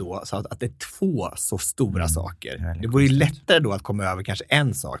upp det då så att det är 2 så stora saker? Det vore ju lättare då att komma över kanske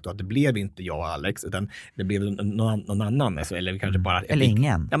en sak då. Att det blev inte jag och Alex, utan det blev någon annan. Alltså, eller kanske bara... Eller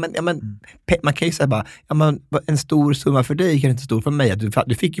ingen. Ja, men man kan ju säga bara, en stor summa för dig kan inte stor för mig.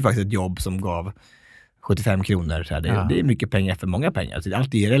 Du fick ju faktiskt ett jobb som gav 75 kronor. Så här. Det är mycket pengar för många pengar. Så det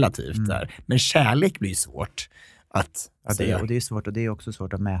alltid är relativt. Där. Men kärlek blir svårt att säga. Och det är svårt, och det är också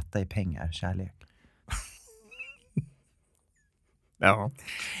svårt att mäta i pengar, kärlek. Ja,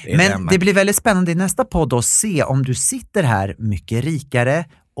 men det blir väldigt spännande i nästa podd att se om du sitter här mycket rikare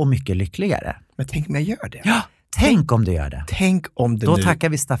och mycket lyckligare. Men tänk om jag gör det. Ja. Tänk om du gör det. Tänk om det då nu... tackar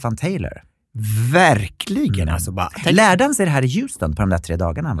vi Staffan Taylor. Verkligen. Alltså bara, lärde han sig det här i Houston på de där 3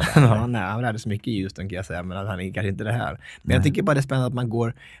 dagarna? Han var där? Ja, nej, han lärde sig mycket i Houston kan jag säga, men han är kanske inte det här. Men jag tycker bara det är spännande att man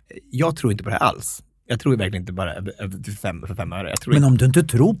går... Jag tror inte på det här alls. Jag tror verkligen inte bara för 5 öre. Men om du inte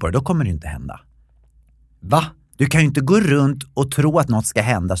tror på det, då kommer det inte hända. Va? Du kan ju inte gå runt och tro att något ska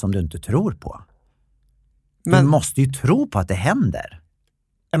hända som du inte tror på. Du måste ju tro på att det händer.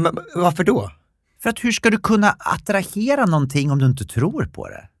 Men varför då? För att hur ska du kunna attrahera någonting om du inte tror på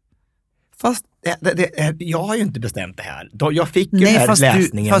det? Fast jag har ju inte bestämt det här. Jag fick ju den här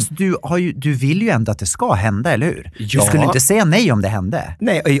läsningen. Fast du vill ju ändå att det ska hända, eller hur? Ja. Du skulle inte säga nej om det hände.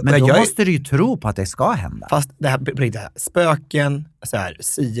 Nej, men då måste du ju tro på att det ska hända. Fast det här spöken, så här,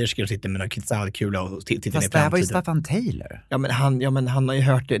 sierskor sitter med någon kristallkula och tittar ner i framtiden. Fast det här var ju Staffan Taylor. Ja, men han har ju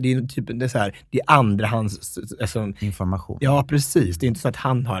hört det. Det är typ det är så här, det är andrahands alltså, information. Ja, precis. Det är inte så att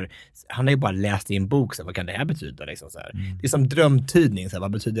han har ju bara läst i en bok så vad kan det här betyda liksom så här. Det är som drömtydning så här,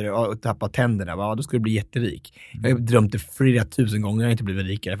 vad betyder det att tappa tänderna Ja, då skulle du bli jätterik. Jag har drömt det flera tusen gånger, jag har inte blivit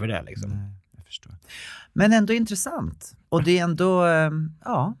rikare för det. Liksom. Nej, jag förstår. Men ändå intressant. Och det är ändå,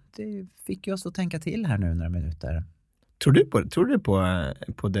 det fick ju oss att tänka till här nu några minuter. Tror du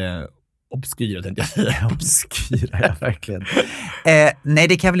på det obskyra, tänkte jag säga? Obskyra, ja, verkligen. Nej,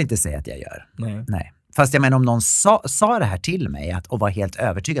 det kan jag väl inte säga att jag gör. Nej. Fast jag menar, om någon sa det här till mig och var helt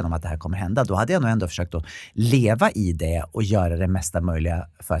övertygad om att det här kommer hända, då hade jag nog ändå försökt att leva i det och göra det mesta möjliga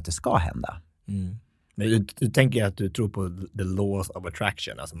för att det ska hända. Mm. Men du tänker att du tror på the laws of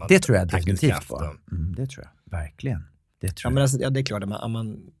attraction? Alltså det tror jag definitivt på. Det tror jag, verkligen. Det tror jag. Men alltså, det är klart.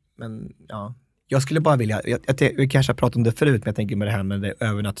 Men jag skulle bara vilja, jag kanske har pratat om det förut, men jag tänker med det här med det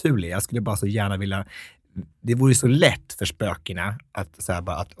övernaturliga. Jag skulle bara så gärna vilja, det vore så lätt för spökena att så här,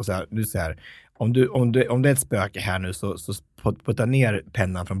 bara att, så här, nu så här, om det är ett spöke här nu så putta ner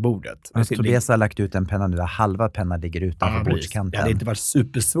pennan från bordet. Tobias har lagt ut en penna nu där halva pennan ligger utanför bordskanten. Det hade inte varit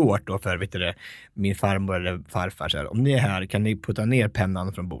supersvårt då för min farmor eller farfar. Så här, om ni är här kan ni putta ner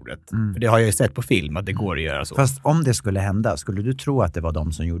pennan från bordet. För det har jag ju sett på film att det går att göra så. Fast om det skulle hända, skulle du tro att det var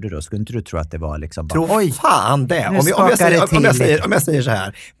de som gjorde det? Skulle inte du tro att det var liksom bara, oj, fan det! Om jag säger så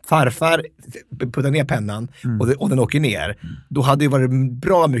här, farfar puttar ner pennan och den åker ner, då hade det varit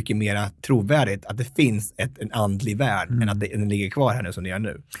bra mycket mer trovärdigt att det finns en andlig värld än att den ligger kvar här nu som det gör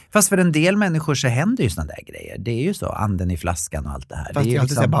nu. Fast för en del människor så händer ju sådana där grejer. Det är ju så, anden i flaskan och allt det här. Fast det är jag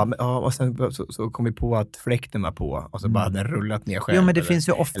liksom... alltid bara, och sen så kom vi på att fläkten var på och så bara den rullat ner själv. Jo, men det finns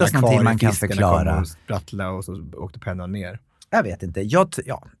ju oftast någonting man kan förklara. Och sprattla och så åkte pennan ner. Jag vet inte.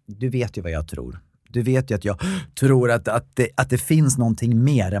 Du vet ju vad jag tror. Du vet ju att jag tror att det finns någonting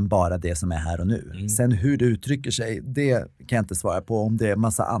mer än bara det som är här och nu. Sen hur det uttrycker sig, det kan jag inte svara på. Om det är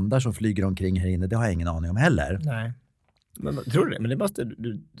massa andar som flyger omkring här inne, det har jag ingen aning om heller. Nej. Men tror du det? Men det måste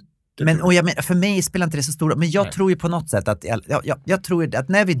för mig spelar inte det så stor. Men jag tror ju på något sätt att jag tror att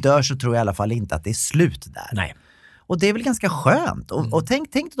när vi dör så tror jag i alla fall inte att det är slut där. Nej. Och det är väl ganska skönt. Och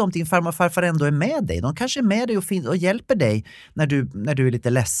tänk dig om din farmor och farfar ändå är med dig. De kanske är med dig och hjälper dig när du är lite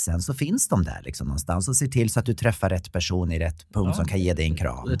ledsen. Så finns de där liksom någonstans och ser till så att du träffar rätt person i rätt punkt som kan ge dig en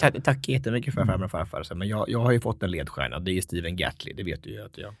kram. Tack jättemycket för farmor och farfar. Men jag har ju fått en ledstjärna. Det är ju Steven Gatley. Det vet du ju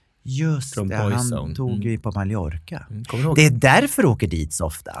att jag... Just det, han tog ju på Mallorca. Kommer du ihåg? Det är därför du åker dit så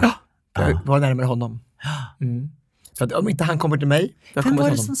ofta. Ja, jag var närmare honom. Så att om inte han kommer till mig... Vem var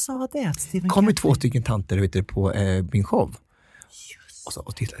det som sa det? Steven kommer 2 stycken tanter vet du, på min show.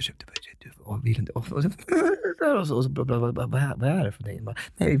 Och tittar och köpte och vill inte... Och så vad är det för dig?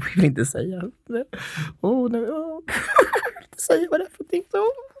 Nej, vi vill inte säga. Nej, inte säga vad det är för dig.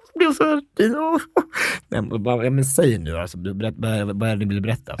 Blev så nej, men säg nu alltså, vad är det ni vill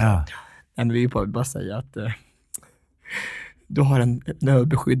berätta? Ja. Nej, men vi vill bara säga att du har en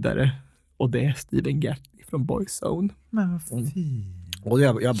överbeskyddare och det är Steven Gatley från Boyzone. Men vad fint. Och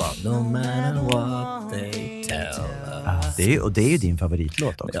jag bara, no matter what they tell us. Det är ju din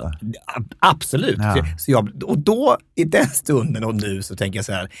favoritlåt också. Ja, absolut. Ja. Och då, i den stunden och nu så tänker jag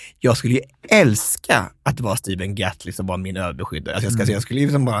så här, jag skulle ju älska att det var Steven Gatley som var min överbeskyddare. Alltså jag skulle ju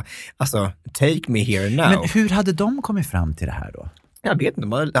liksom bara, alltså, take me here now. Men hur hade de kommit fram till det här då? Jag vet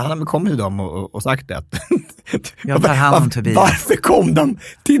inte, han har kommit till dem och sagt det. Jag tar hand om Tobias. Varför kom de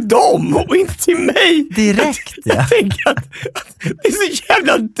till dem och inte till mig? Direkt, ja. Jag tänker att det är så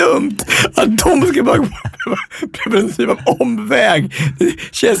jävla dumt att de ska bara pröva en typ av omväg. Det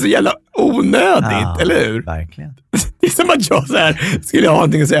känns så jävla onödigt, eller hur? Verkligen. Det är som att jag så här, skulle ha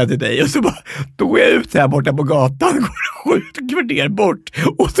någonting att säga till dig och så bara, då går jag ut här borta på gatan, går 7 kvarter bort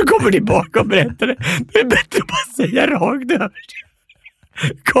och så kommer tillbaka och berättar det. Det är bättre att bara säga rakt över.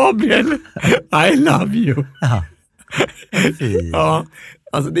 Gabriel, I love you. Ja,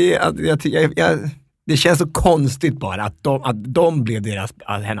 alltså det känns så konstigt bara att de blev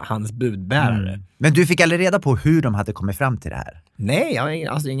hans budbärare. Men du fick aldrig reda på hur de hade kommit fram till det här? Nej, jag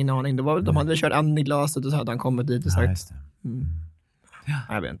har ingen aning. De hade kört anden i glaset och så hade han kommit dit och sagt.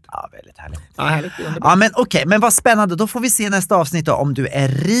 Jag vet inte. Ja, väldigt härligt. Ja, härligt. Ja, men okej, men vad spännande. Då får vi se nästa avsnitt då, om du är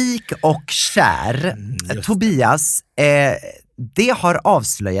rik och kär. Tobias, det har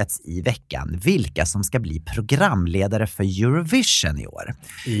avslöjats i veckan vilka som ska bli programledare för Eurovision i år.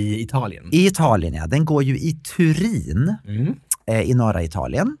 I Italien? I Italien, ja. Den går ju i Turin, i norra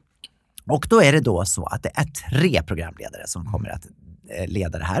Italien. Och då är det då så att det är 3 programledare som kommer att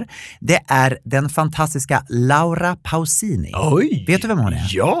leda det här. Det är den fantastiska Laura Pausini. Oj! Vet du vem hon är?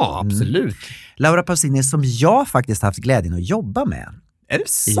 Ja, absolut. Laura Pausini som jag faktiskt haft glädjen att jobba med. Är det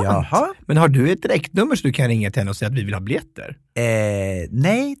sant? Jaha. Men har du ett direktnummer så du kan ringa till henne och säga att vi vill ha biljetter?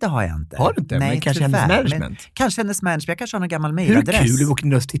 Nej, det har jag inte. Har du inte? Nej, men kanske hennes management? Kanske hennes management. Jag kanske har någon gammal mejladress. Hur kul att åka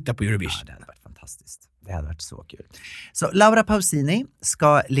ner och titta på Eurovision. Ja, det hade varit fantastiskt. Det hade varit så kul. Så Laura Pausini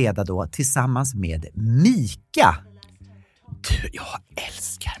ska leda då tillsammans med Mika. Du, jag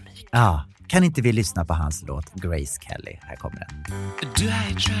älskar Mika. Ja, kan inte vi lyssna på hans låt Grace Kelly? Här kommer den. Do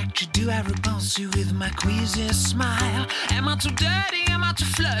I attract you? Do I repulse you with my queasy smile? Am I too dirty? Am I too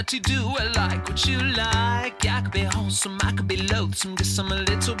flirty? Do I like what you like? I could be wholesome, I could be loathsome, guess I'm a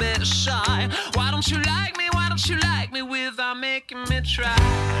little bit shy. Why don't you like me? Why don't you like me without making me try?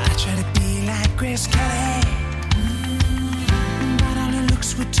 I try to be like Grace Kelly, but all her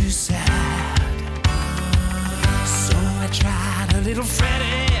looks were too sad. So I tried a little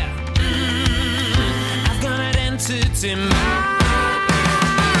Freddie. I've got an entity mind.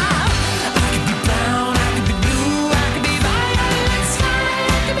 I could be brown, I could be blue, I could be violet sky,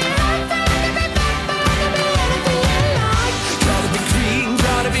 I could be red, I could be black, I could be anything you like. Gotta be green,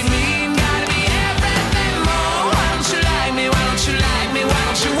 gotta be mean, gotta be everything more. Why don't you like me? Why don't you like me? Why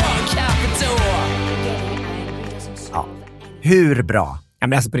don't you walk out the door? Ja, hur bra? Ja,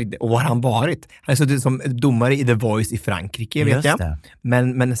 men alltså, och vad har han varit? Han är suttit som domare i The Voice i Frankrike, vet jag. Det.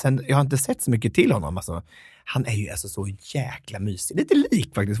 Men sen, jag har inte sett så mycket till honom. Alltså, han är ju alltså så jäkla mysig. Lite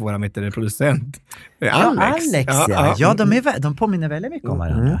lik faktiskt vår producent. Alex. Ja, de påminner väldigt mycket om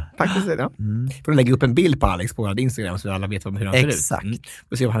varandra. Faktiskt, ja. Får du lägga upp en bild på Alex på Instagram så alla vet hur han ser ut. Exakt.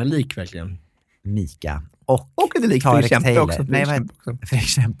 Och se om han är lik verkligen. Mika. Och lite lik Fredrik Kempe också. Fredrik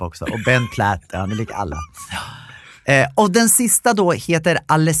Kempe också. Och Ben Platt, ja, han är lik alla. Och den sista då heter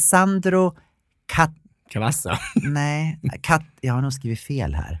Alessandro Cavassa. Nej, jag har nog skrivit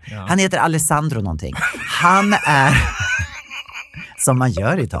fel här. Ja. Han heter Alessandro någonting. Han är, som man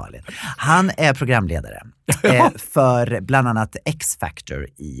gör i Italien, han är programledare för bland annat X-Factor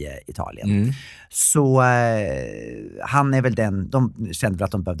i Italien. Så han är väl de kände väl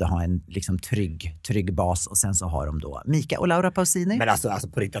att de behövde ha en liksom trygg bas, och sen så har de då Mika och Laura Pausini. Men alltså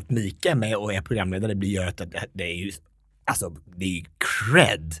på riktigt att Mika är med och är programledare gör att det är ju det är ju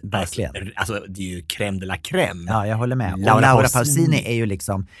cred. Verkligen. Alltså det är ju crème de la crème. Ja, jag håller med. Och Laura Pausini är ju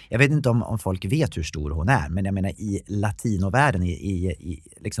liksom, jag vet inte om folk vet hur stor hon är, men jag menar i latinovärlden,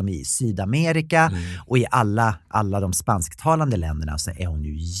 liksom i Sydamerika och i alla de spansktalande länderna så är hon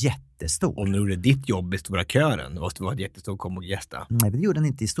ju jättestor. Och nu gjorde ditt jobb i Stora kören och det var jättestor kom och gästa. Nej, det gjorde den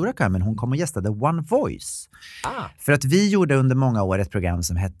inte i Stora kören, men hon kom och gästade One Voice. För att vi gjorde under många år ett program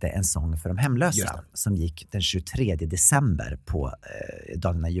som hette En sång för de hemlösa, som gick den 23 december på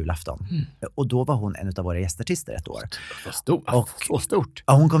dagen julafton. Och då var hon en av våra gästartister ett år. Och stort.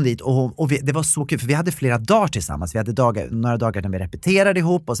 Ja, hon kom dit och det var så kul, för vi hade flera dagar tillsammans. Vi hade några dagar när vi repeterade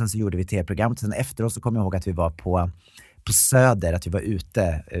ihop, och sen så gjorde vi tv-programmet. Sen efteråt så kom jag ihåg att vi var på Söder, att vi var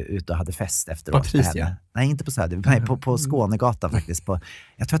ute och hade fest efteråt. Patricia? Nej, inte på Söder. Nej, på Skånegatan faktiskt.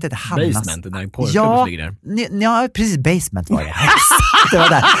 Jag tror att det heter Hannas. Basement, där porrklubben ligger där. Ja, precis. Basement var det. Det var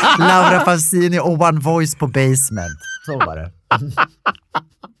där. Laura Pausini och One Voice på Basement. Så var det.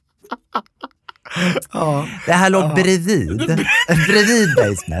 Det här låg bredvid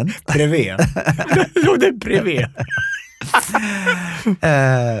Basement. Bredvid. Låg det bredvid.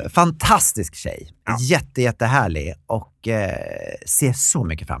 Fantastisk tjej. Jättehärlig och ser så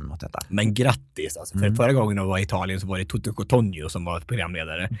mycket fram emot detta. Men grattis alltså. För förra gången jag var i Italien så var det Toto Cotugno som var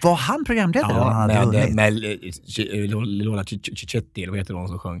programledare. Var han programledare? Ja, med Lola Cicchetti, eller vad heter hon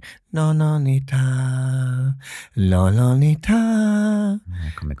som sjöng Nononita, Lolonita.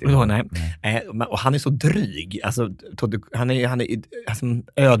 Och han är så dryg. Alltså, han är alltså,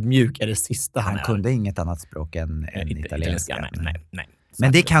 ödmjuk är det sista han är. Kunde inget annat språk än italienska. Nej.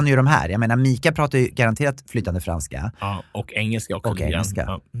 Men det kan ju de här. Jag menar, Mika pratar ju garanterat flytande franska. Ja, och engelska också. Och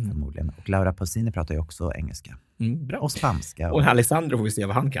engelska, förmodligen. Och Laura Pausini pratar ju också engelska. Bra. Och spanska. Och Alessandro får vi se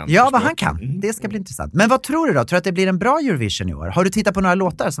vad han kan. Ja, vad han kan. Det ska bli intressant. Men vad tror du då? Tror du att det blir en bra Eurovision i år? Har du tittat på några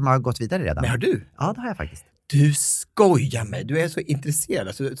låtar som har gått vidare redan? Men har du? Ja, det har jag faktiskt. Du skojar mig. Du är så intresserad.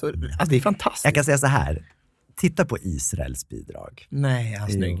 Alltså, det är fantastiskt. Jag kan säga så här. Titta på Israels bidrag. Nej, han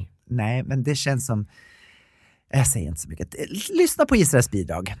är snygg. Nej, men det känns som... Jag säger inte så mycket. Lyssna på Israels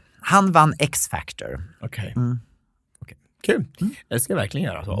bidrag. Han vann X-Factor. Okej. Kul. Det ska jag verkligen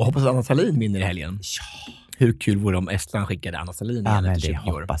göra. Och hoppas att Anna Sahlin vinner i helgen. Ja. Hur kul vore om Estland skickade Anna Sahlin igen efter 20 år?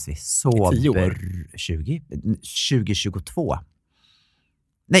 Det hoppas vi. Så 2022.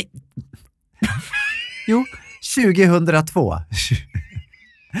 Nej. Jo, 2002.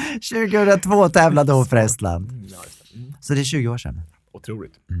 2002 tävlade hon för Estland. Så det är 20 år sedan.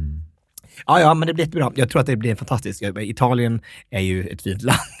 Otroligt. Ja, men det blir jättebra. Jag tror att det blir fantastiskt. Italien är ju ett fint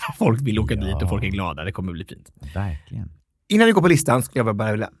land. Folk vill åka dit och folk är glada. Det kommer bli fint. Verkligen. Innan vi går på listan skulle jag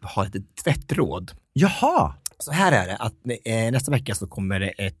bara vilja ha ett tvättråd. Jaha! Så här är det, att nästa vecka så kommer det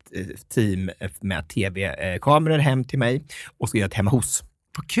ett team med tv-kameror hem till mig och ska göra ett hemma hos.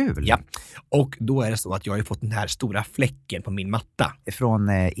 Vad kul. Ja, och då är det så att jag har ju fått den här stora fläcken på min matta. Från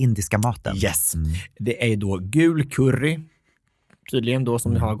indiska maten. Yes. Det är ju då gul curry, tydligen då,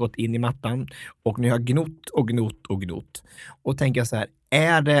 som har gått in i mattan. Och nu har jag gnott. Och tänker så här,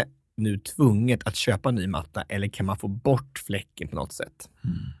 är det nu tvunget att köpa en ny matta eller kan man få bort fläcken på något sätt?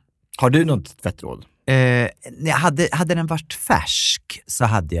 Har du något tvättråd? Hade den varit färsk så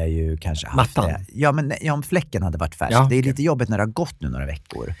hade jag ju kanske haft mattan. det. Ja, men om fläcken hade varit färsk. Det är lite jobbigt när det har gått nu några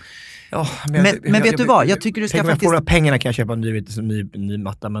veckor. Ja, men vet du vad? Jag tycker du ska faktiskt... Får jag pengarna kan jag köpa en ny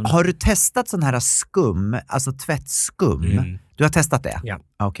matta. Men... Har du testat sån här skum, alltså tvättskum? Du har testat det? Ja.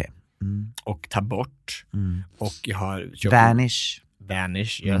 Okej. Och ta bort. Och jag har köpt...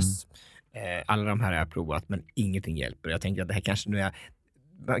 Vanish, yes. Alla de här har jag provat, men ingenting hjälper. Jag tänkte att det här kanske nu är...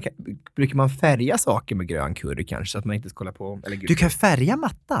 Brukar man färga saker med grön curry kanske, så att man inte ska kolla på... Eller du kan färga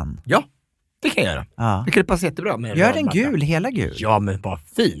mattan? Ja, det kan jag göra. Ja. Det kan passa jättebra med gör den gul, hela gul. Ja, men vad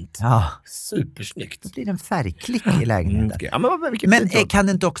fint. Ja. Supersnyggt. Då blir det en färgklick i lägenheten. Ja, men kan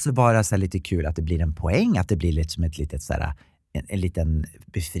det inte också vara så lite kul att det blir en poäng, att det blir lite som ett litet så här, en liten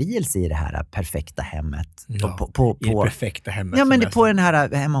befrielse i det här perfekta hemmet. Ja, i det perfekta hemmet. Ja, men det på den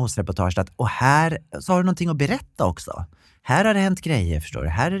här hemma hos-reportaget. Och här så har du någonting att berätta också. Här har det hänt grejer, förstår du.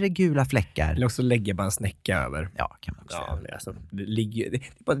 Här är det gula fläckar. Eller också lägger man en snäcka över. Ja, kan man också göra. Alltså,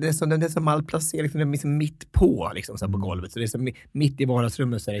 det är som malplacering, liksom, det är liksom mitt på, liksom, så här på golvet. Så det är som mitt i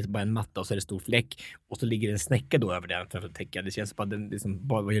vardagsrummet så är det bara en matta och så är det stor fläck. Och så ligger det en snäcka då över den för att täcka. Det känns som att den, liksom,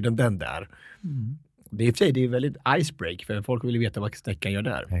 vad gör den där? Det är i och för sig, det är väldigt icebreak, för folk vill ju veta vad snäckan gör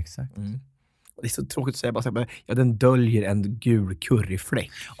där. Exakt. Det är så tråkigt att säga, bara så här, ja, den döljer en gul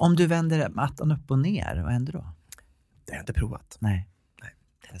curryfläck. Om du vänder mattan upp och ner, vad händer då? Det har jag inte provat. Nej.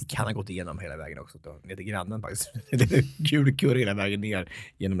 Det kan ha gått igenom hela vägen också. Ner till grannen faktiskt. Det är gul curry hela vägen ner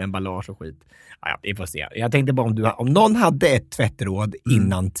genom emballage och skit. Ja, vi får se. Jag tänkte bara om någon hade ett tvättråd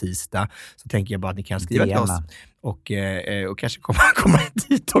innan tisdag, så tänker jag bara att ni kan skriva till oss. Och kanske komma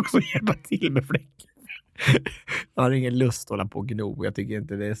dit också och hjälpa till med fläcken. Jag har ingen lust att hålla på och gno. Jag tycker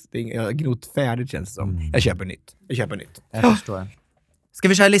inte jag har gnott färdigt, känns det som. Jag köper nytt. Jag förstår. Ska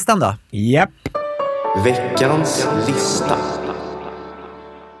vi köra listan då? Japp. Veckans lista.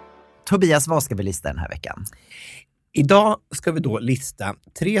 Tobias, vad ska vi lista den här veckan? Idag ska vi då lista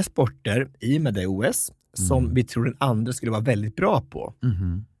 3 sporter i och med det OS som vi tror den andra skulle vara väldigt bra på.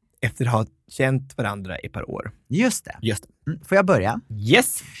 Efter att ha känt varandra i ett par år. Just det. Får jag börja?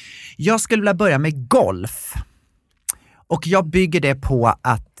 Yes. Jag skulle vilja börja med golf. Och jag bygger det på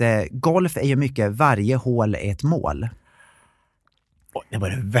att golf är ju mycket varje hål är ett mål. Det var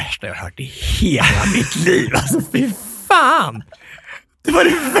det värsta jag har hört i hela mitt liv. Alltså fy fan! Det var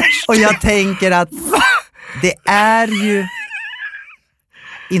det värsta. Och jag tänker att det är ju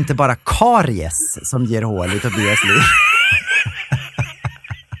inte bara karies som ger hål i Tobias liv.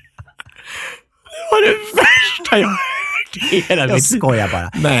 Det var det värsta jag hört i hela mitt liv. Jag skojar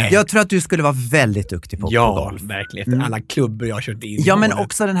bara. Nej. Jag tror att du skulle vara väldigt duktig på golf. Ja, verkligen. Efter alla klubbor jag har kört in. Ja, men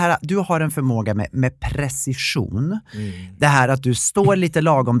också den här, du har en förmåga med precision. Det här att du står lite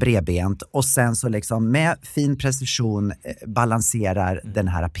lagom bredbent och sen så liksom med fin precision balanserar den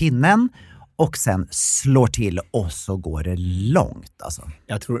här pinnen och sen slår till och så går det långt. Alltså.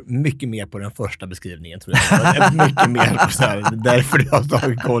 Jag tror mycket mer på den första beskrivningen. Tror jag. Mycket mer på så här, därför jag har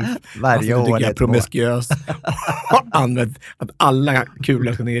tagit golf. Varje alltså, år jag är promiskuös och använt att alla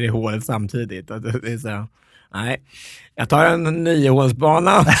kulor ska ner i hålet samtidigt. Att det är så här, nej, jag tar en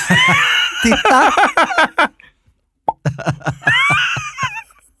 9-hålsbana. Titta!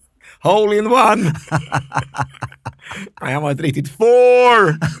 Hole in one! Nej, han var ett riktigt 4!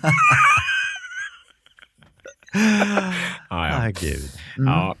 Gud.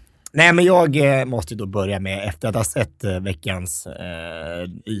 Ja. Nej, men jag måste då börja med, efter att ha sett veckans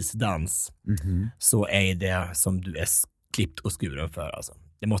isdans, så är det som du är klippt och skuren för. Alltså.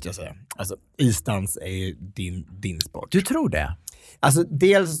 Det måste jag säga. Alltså, isdans är ju din sport. Du tror det? Alltså,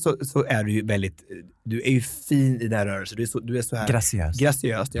 dels så är du ju väldigt, du är ju fin i den här rörelsen. Du är så här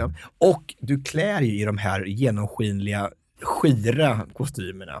graciöst, ja. Och du klär ju i de här genomskinliga, skira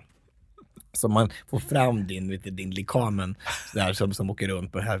kostymerna. Så man får fram din likamen där, som åker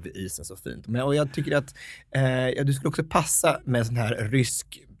runt på den här isen så fint. Och jag tycker att du skulle också passa med en sån här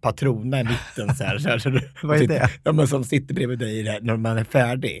rysk patrona i mitten. Så här, vad är det? Ja, men som sitter bredvid dig där, när man är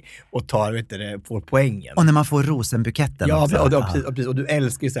färdig och får poängen. Och när man får rosenbuketten. Ja, också. och du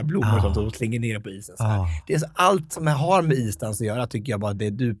älskar ju så här blommor som slänger ner på isen. Så här. Det är så, allt som har med isdans att göra tycker jag bara det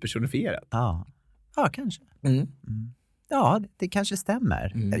är du personifierat. Ja kanske. Ja, det kanske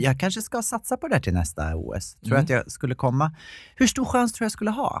stämmer. Jag kanske ska satsa på det till nästa OS. Tror att jag skulle komma. Hur stor chans tror jag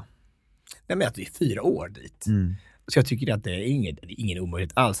skulle ha? Nej, men att det är 4 år dit. Så jag tycker att det är ingen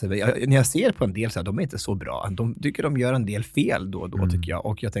omöjligt alls. När jag ser på en del så här, de är inte så bra. De tycker de gör en del fel då och då tycker jag.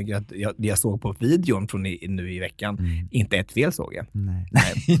 Och jag tänker att det jag såg på videon från nu i veckan, inte ett fel såg jag.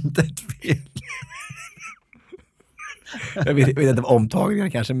 Nej, inte ett fel. Jag vet inte om omtagningar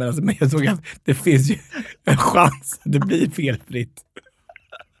kanske, men jag såg att det finns ju en chans att det blir felfritt.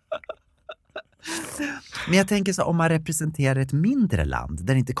 Men jag tänker så, om man representerar ett mindre land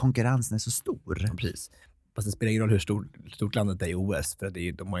där inte konkurrensen är så stor. Ja, precis. Fast det spelar ingen roll hur stort landet är i OS, för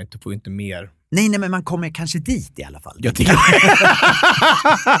de får ju inte mer. Nej, men man kommer kanske dit i alla fall. Jag tycker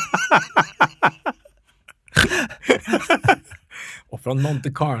och från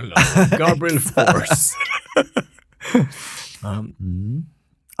Monte Carlo, Gabriel Force.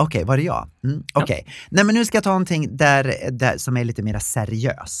 Okej, var det jag? Okej. Nej, men nu ska jag ta någonting där som är lite mer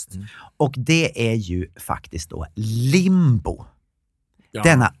seriöst. Och det är ju faktiskt då limbo. Ja.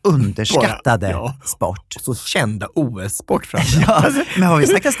 Denna underskattade sport. Så kända OS-sport framförallt. Men har vi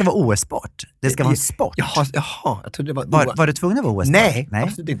sagt att det ska vara OS-sport? Det ska vara en sport. Jaha, jag trodde det var... Var det tvungen att vara OS-sport? Nej,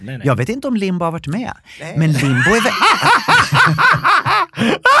 absolut inte. Nej. Jag vet inte om limbo har varit med. Nej. Men limbo är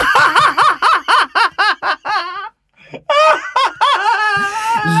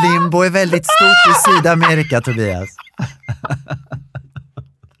limbo är väldigt stort i Sydamerika, Tobias.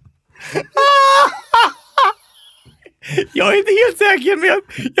 Jag är inte helt säker, men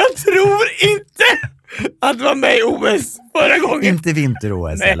jag tror inte att det var med i OS förra gången. Inte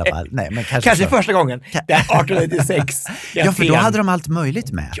vinter-OS i alla fall. Nej, men kanske första gången. Det är 1896. Ja, för då hade de allt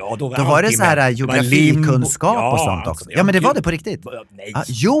möjligt med. Ja, då var det så här geografikunskap och sånt också. Ja, men det var det på riktigt. Nej.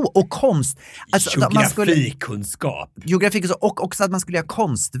 Jo, och konst. Alltså, geografikunskap. Geografikunskap och också att man skulle göra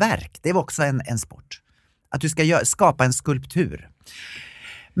konstverk. Det var också en sport. Att du ska skapa en skulptur.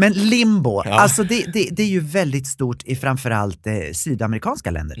 Men limbo, alltså det är ju väldigt stort i framförallt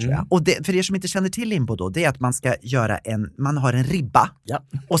sydamerikanska länder tror jag. Och för er som inte känner till limbo då, det är att man ska göra man har en ribba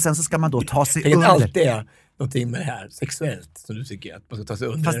och sen så ska man då ta sig under. Allt det någonting med det här sexuellt som du tycker att man ska ta sig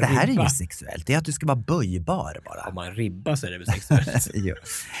under. Fast det här är ju sexuellt, det är att du ska vara böjbar bara. Om man ribbar så är det väl sexuellt. Jo.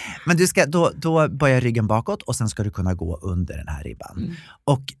 Men du ska då böja ryggen bakåt och sen ska du kunna gå under den här ribban.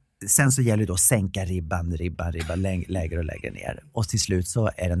 Och sen så gäller det då att sänka ribban lägre och lägre ner. Och till slut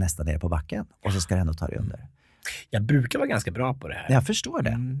så är den nästan nere på backen. Och så ska den ändå ta dig under. Jag brukar vara ganska bra på det här. Jag förstår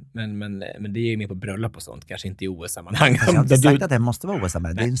det. Men det är ju mer på bröllop och sånt. Kanske inte i OS-sammanhang. Jag har inte sagt att det måste vara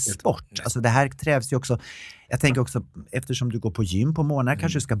OS-sammanhang. Det är en sport. Alltså det här krävs ju också. Jag tänker också, eftersom du går på gym på morgonen,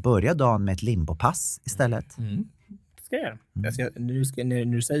 kanske du ska börja dagen med ett limbopass istället. Ska jag göra.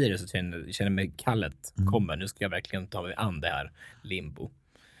 När du säger det så känner jag mig kallet kommer. Nu ska jag verkligen ta mig an det här limbo.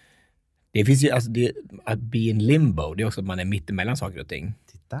 Det finns ju, alltså att be in limbo, det är också att man är mitt emellan saker och ting.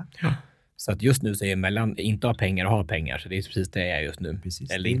 Titta. Ja. Så att just nu så är jag mellan inte ha pengar och ha pengar, så det är precis det jag är just nu.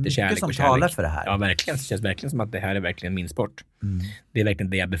 Precis. Eller inte kärlek som och kärlek. Talar för det här. Ja, verkligen. Det känns verkligen som att det här är verkligen min sport. Det är verkligen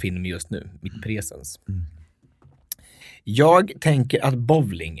det jag befinner mig just nu, mitt presens. Jag tänker att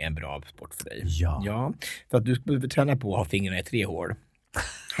bowling är en bra sport för dig. Ja. För att du behöver träna på att ha fingrarna i 3 hål.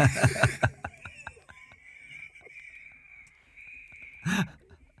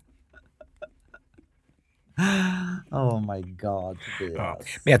 Oh my god. Ja.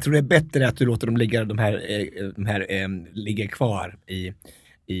 Men jag tror det är bättre att du låter dem ligga de här ligga kvar i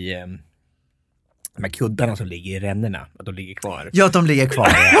de här kuddarna som ligger i rännorna, att de ligger kvar. Ja, att de ligger kvar.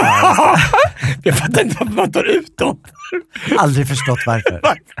 Jag fattar inte varför man tar ut dem. Aldrig förstått varför.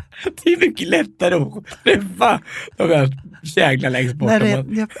 Det är mycket lättare att träffa de här käglarna längst bort.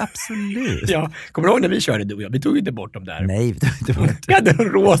 Ja, absolut. Ja, kommer du ihåg när vi körde du och jag? Vi tog inte bort dem där. Nej, vi tog inte bort. Vi hade den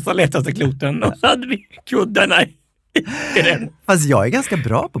rosa lättaste kloten och så hade vi kuddarna i den. Fast jag är ganska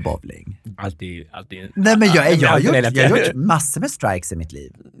bra på bowling. Alltid. Nej, men jag har gjort massor med strikes i mitt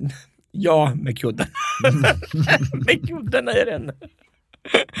liv. Ja, med kuddarna. Med kuddarna i den.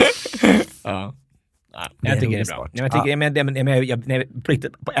 Ja. Jag tycker det är bra. Jag tycker,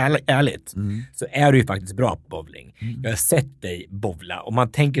 ärligt så är du ju faktiskt bra på bowling. Jag har sett dig bowla och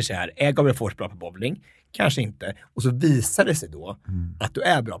man tänker så här, är Gabriel Force bra på bowling? Kanske inte. Och så visar det sig då att du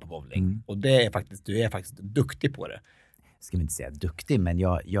är bra på bowling. Och du är faktiskt duktig på det. Ska vi inte säga duktig, men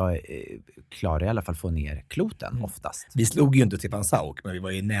jag klarar i alla fall få ner kloten oftast. Vi slog ju inte Stefan Sauk, men vi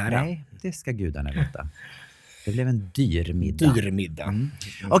var ju nära. Nej, det ska gudarna veta. Det blev en dyr middag.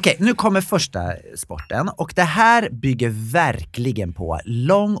 Okej, nu kommer första sporten. Och det här bygger verkligen på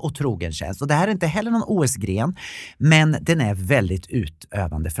lång och trogen tjänst. Och det här är inte heller någon OS-gren, men den är väldigt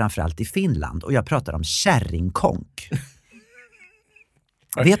utövande, framförallt i Finland. Och jag pratar om kärringkonk.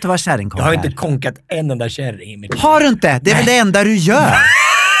 Vet du vad kärringkonk är? Jag har inte konkat en enda kärring i mitt liv. Har du inte? Det är väl det enda du gör?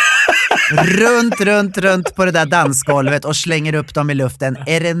 runt på det där dansgolvet och slänger upp dem i luften.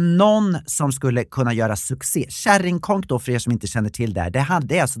 Är det någon som skulle kunna göra succé? Kärringkonk då, för er som inte känner till det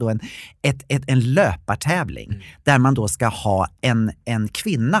är alltså då en löpartävling där man då ska ha en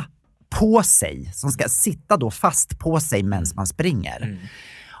kvinna på sig som ska sitta då fast på sig medan man springer.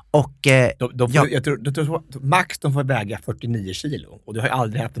 Och jag tror max de får väga 49 kilo. Och du har ju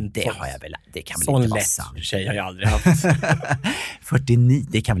aldrig haft en det kan väl sån inte vara lätt sant. tjej har jag aldrig haft. 49,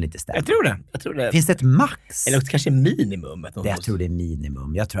 det kan väl inte stämma. Jag tror det. Finns det ett max? Eller kanske minimum. Jag tror det är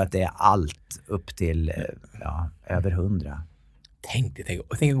minimum. Jag tror att det är allt upp till över 100. Tänk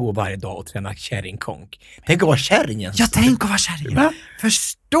att gå varje dag och träna kärringkonk. Tänk att vara kärringen. Jag tänk att vara kärringen.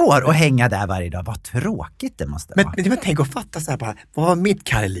 Förstår och hänga där varje dag. Vad tråkigt det måste vara. Men tänk att fatta så här bara, vad var mitt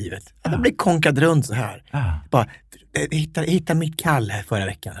kall i livet? Jag blev konkad runt så här. Bara, hitta mitt kall här förra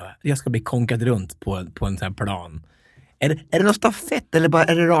veckan. Jag ska bli konkad runt på en sån här plan. Är det någon stafett eller bara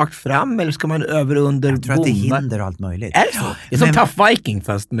är det rakt fram eller ska man över under Jag tror att det är hinder och allt möjligt. Är det så? Det är som Tough Viking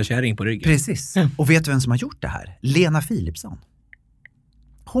fast med kärring på ryggen. Precis. Och vet du vem som har gjort det här? Lena Philipsson.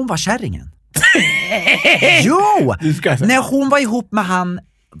 Hon var kärringen. Jo! När hon var ihop med han,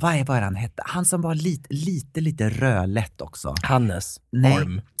 vad var han hette? Han som var lite rödlätt också. Hannes.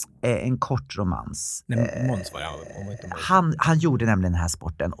 Nej, en kort romans. Nej, Måns var jag. Han gjorde nämligen den här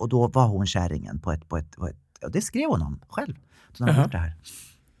sporten och då var hon kärringen på ett och det skrev hon om själv. Så hon har gjort det här.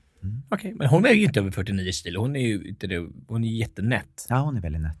 Okej, men hon är ju inte över 49 kilo. Hon är ju jättenätt. Ja, hon är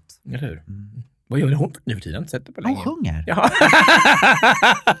väldigt nätt. Eller hur? Vad gör hon nu för tiden? Jag har inte sett det på länge. Hon sjunger. Ja.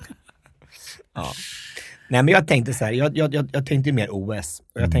 Ja. Nej, men jag tänkte så här. Jag tänkte mer OS.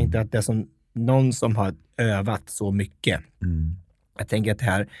 Och jag tänkte att det som någon som har övat så mycket. Jag tänker att det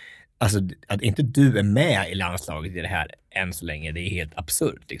här, alltså att inte du är med i landslaget i det här än så länge, det är helt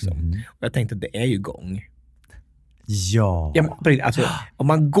absurt liksom. Och jag tänkte att det är ju igång. Ja. Men, alltså, om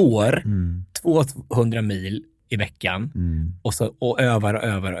man går 200 mil i veckan och övar.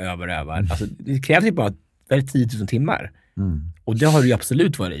 Alltså, det krävs ju bara 10 000 timmar. Och det har du ju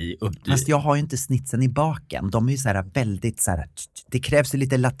absolut varit i. Fast jag har ju inte snitsen i baken. De är ju så här väldigt så här, det krävs ju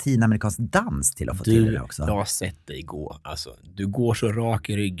lite latinamerikansk dans till att få till det också. Jag har sett dig gå. Alltså, du går så rak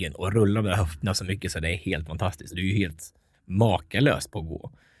i ryggen och rullar med höfterna så mycket så det är helt fantastiskt. Du är ju helt makalös på att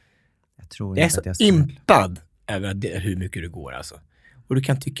gå. Jag är så impad över hur mycket du går alltså. Och du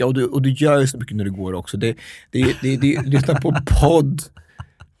kan tycka, och du gör ju så mycket när du går också. Det lyssnar på podd.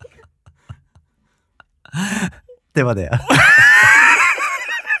 Det var det.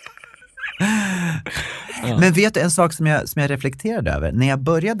 Men vet du en sak som jag reflekterade över? När jag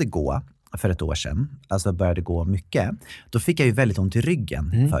började gå för ett år sedan, alltså började gå mycket, då fick jag ju väldigt ont i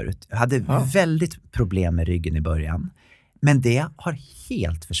ryggen förut. Jag hade väldigt problem med ryggen i början. Men det har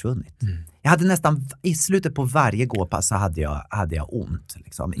helt försvunnit. Jag hade nästan, i slutet på varje gåpass så hade jag ont.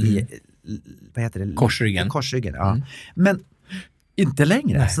 Liksom, i, vad heter det? Korsryggen, ja. Men inte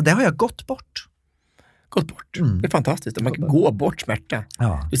längre. Nej. Så det har jag gått bort. Det är fantastiskt. Man kan gå bort smärta.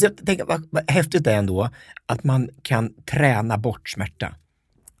 Ja. Tänk vad häftigt det är ändå att man kan träna bort smärta.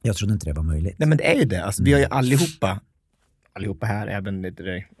 Jag trodde inte det var möjligt. Nej, men det är ju det. Alltså, vi har ju allihopa här, även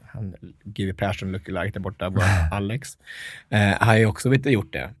lite han G.W. Persson lookalike där borta, Alex. Har ju också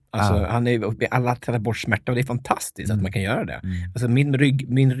gjort det. Alltså, alla tränar bort smärta och det är fantastiskt att man kan göra det. Alltså,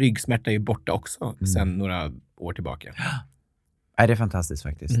 min ryggsmärta är ju borta också sedan några år tillbaka. Ja, det är fantastiskt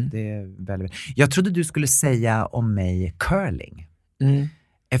faktiskt. Det är väldigt... Jag trodde du skulle säga om mig curling.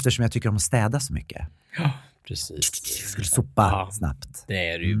 Eftersom jag tycker om att städa så mycket. Ja, precis. Jag skulle sopa snabbt. Det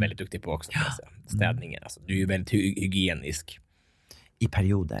är du ju väldigt duktig på också. Städningen. Alltså, du är ju väldigt hygienisk. I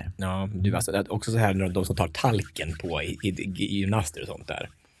perioder. Ja, du alltså också så här när de som tar talken på i gymnaster och sånt där.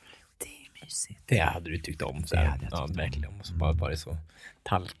 Det är mysigt. Det hade du tyckt om. Så här. Ja, verkligen. Och så bara så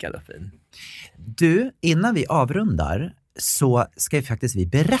talkad och fin. Du, innan vi avrundar så ska vi faktiskt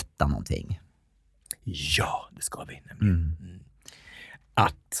berätta någonting. Ja, det ska vi nämligen.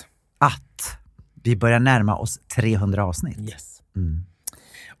 Att vi börjar närma oss 300 avsnitt. Yes.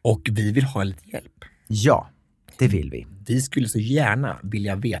 Och vi vill ha lite hjälp. Ja, det vill vi. Vi skulle så gärna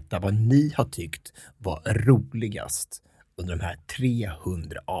vilja veta vad ni har tyckt var roligast under de här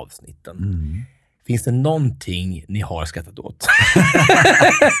 300 avsnitten. Finns det någonting ni har skrattat åt?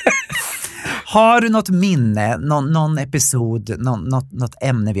 Har du något minne, någon episod, något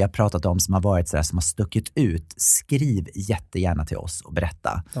ämne vi har pratat om som har varit sådär, som har stuckit ut? Skriv jättegärna till oss och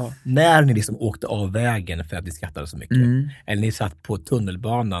berätta. Ja. När ni liksom åkte av vägen för att ni skrattade så mycket. Eller ni satt på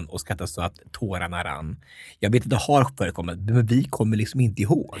tunnelbanan och skrattade så att tårarna rann. Jag vet att det har förekommit, men vi kommer liksom inte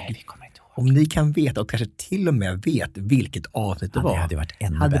ihåg. Nej, vi kommer inte ihåg. Om ni kan veta och kanske till och med vet vilket avsnitt det var. Det hade varit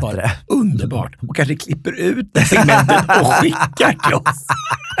ännu hade bättre. Varit underbart. Och kanske klipper ut det segmentet och skickar till oss.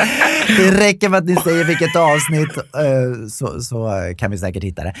 Det räcker med att ni säger vilket avsnitt så kan vi säkert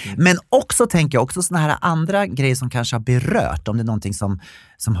hitta det. Men också tänker jag också såna här andra grejer som kanske har berört. Om det är någonting som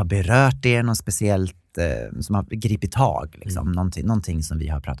har berört er, något speciellt som har gripit tag. Liksom. Någonting som vi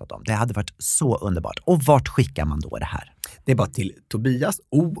har pratat om. Det hade varit så underbart. Och vart skickar man då det här? Det är bara till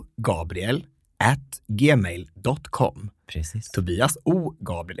tobiasogabriel@gmail.com. Precis. Tobias O.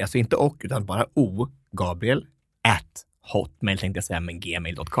 Gabriel, alltså inte och utan bara O. Gabriel @hotmail tänkte jag säga, men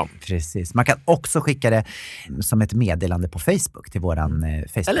gmail.com. Precis. Man kan också skicka det som ett meddelande på Facebook till våran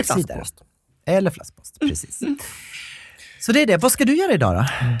Facebook-sida. Eller flaskpost. Eller flaskpost, precis. Så det är det. Vad ska du göra idag då?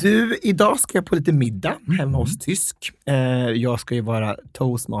 Du, idag ska jag på lite middag hemma hos Tysk. Jag ska ju vara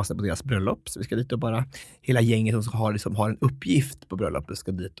toastmaster på deras bröllop. Så vi ska dit och bara, hela gänget som har en uppgift på bröllopet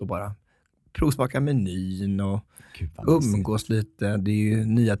ska dit och bara provsmaka menyn och umgås lite. Det är ju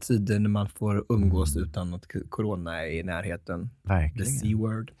nya tider när man får umgås utan att corona är i närheten. Verkligen. The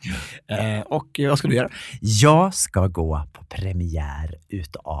C-word. Och vad ska du göra? Jag ska gå på premiär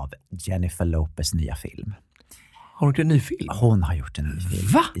utav Jennifer Lopez nya film. Har hon gjort en ny film? Hon har gjort en ny film.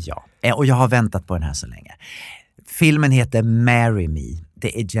 Va? Ja, och jag har väntat på den här så länge. Filmen heter Marry Me.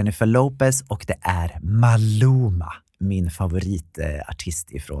 Det är Jennifer Lopez och det är Maluma, min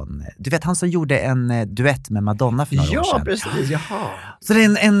favoritartist ifrån... Du vet, han som gjorde en duett med Madonna för några år sedan. Ja, precis. Jaha. Så det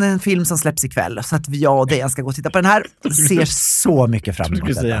är en film som släpps ikväll. Så att jag och Dejan ska gå och titta på den här. Ser så mycket fram emot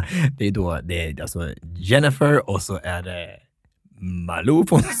detta. Det är alltså Jennifer och så är det Malou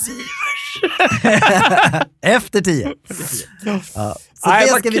von Sivers. Efter 10. Ja. Så det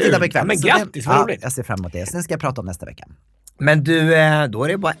ska vi titta på ikväll. Men grattis, vad roligt. Jag ser fram emot det. Sen ska jag prata om nästa vecka. Men du, då är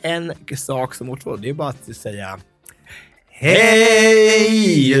det bara en sak som återstår. Det är bara att säga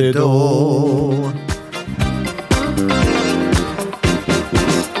hej då!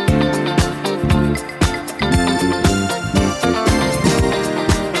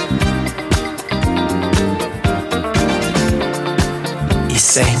 I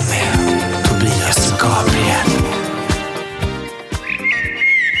säng med Tobias Gabriel.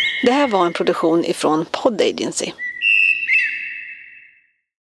 Det här var en produktion ifrån Pod Agency.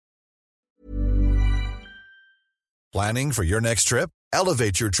 Planning for your next trip?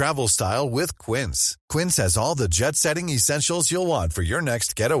 Elevate your travel style with Quince. Quince has all the jet-setting essentials you'll want for your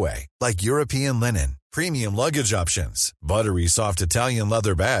next getaway, like European linen, premium luggage options, buttery soft Italian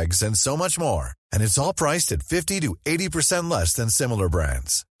leather bags, and so much more. And it's all priced at 50 to 80% less than similar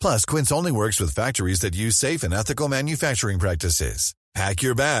brands. Plus, Quince only works with factories that use safe and ethical manufacturing practices. Pack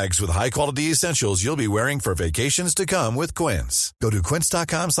your bags with high-quality essentials you'll be wearing for vacations to come with Quince. Go to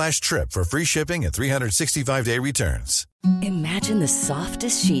quince.com/trip for free shipping and 365-day returns. Imagine the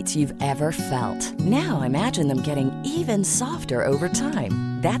softest sheets you've ever felt. Now imagine them getting even softer over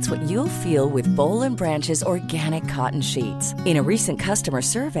time. That's what you'll feel with Boll & Branch's organic cotton sheets. In a recent customer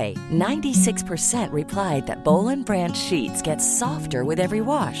survey, 96% replied that Boll & Branch sheets get softer with every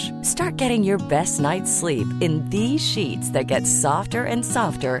wash. Start getting your best night's sleep in these sheets that get softer and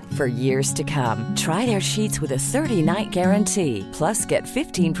softer for years to come. Try their sheets with a 30-night guarantee. Plus, get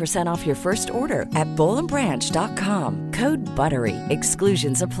 15% off your first order at bollandbranch.com. Code BUTTERY.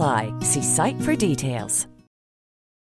 Exclusions apply. See site for details.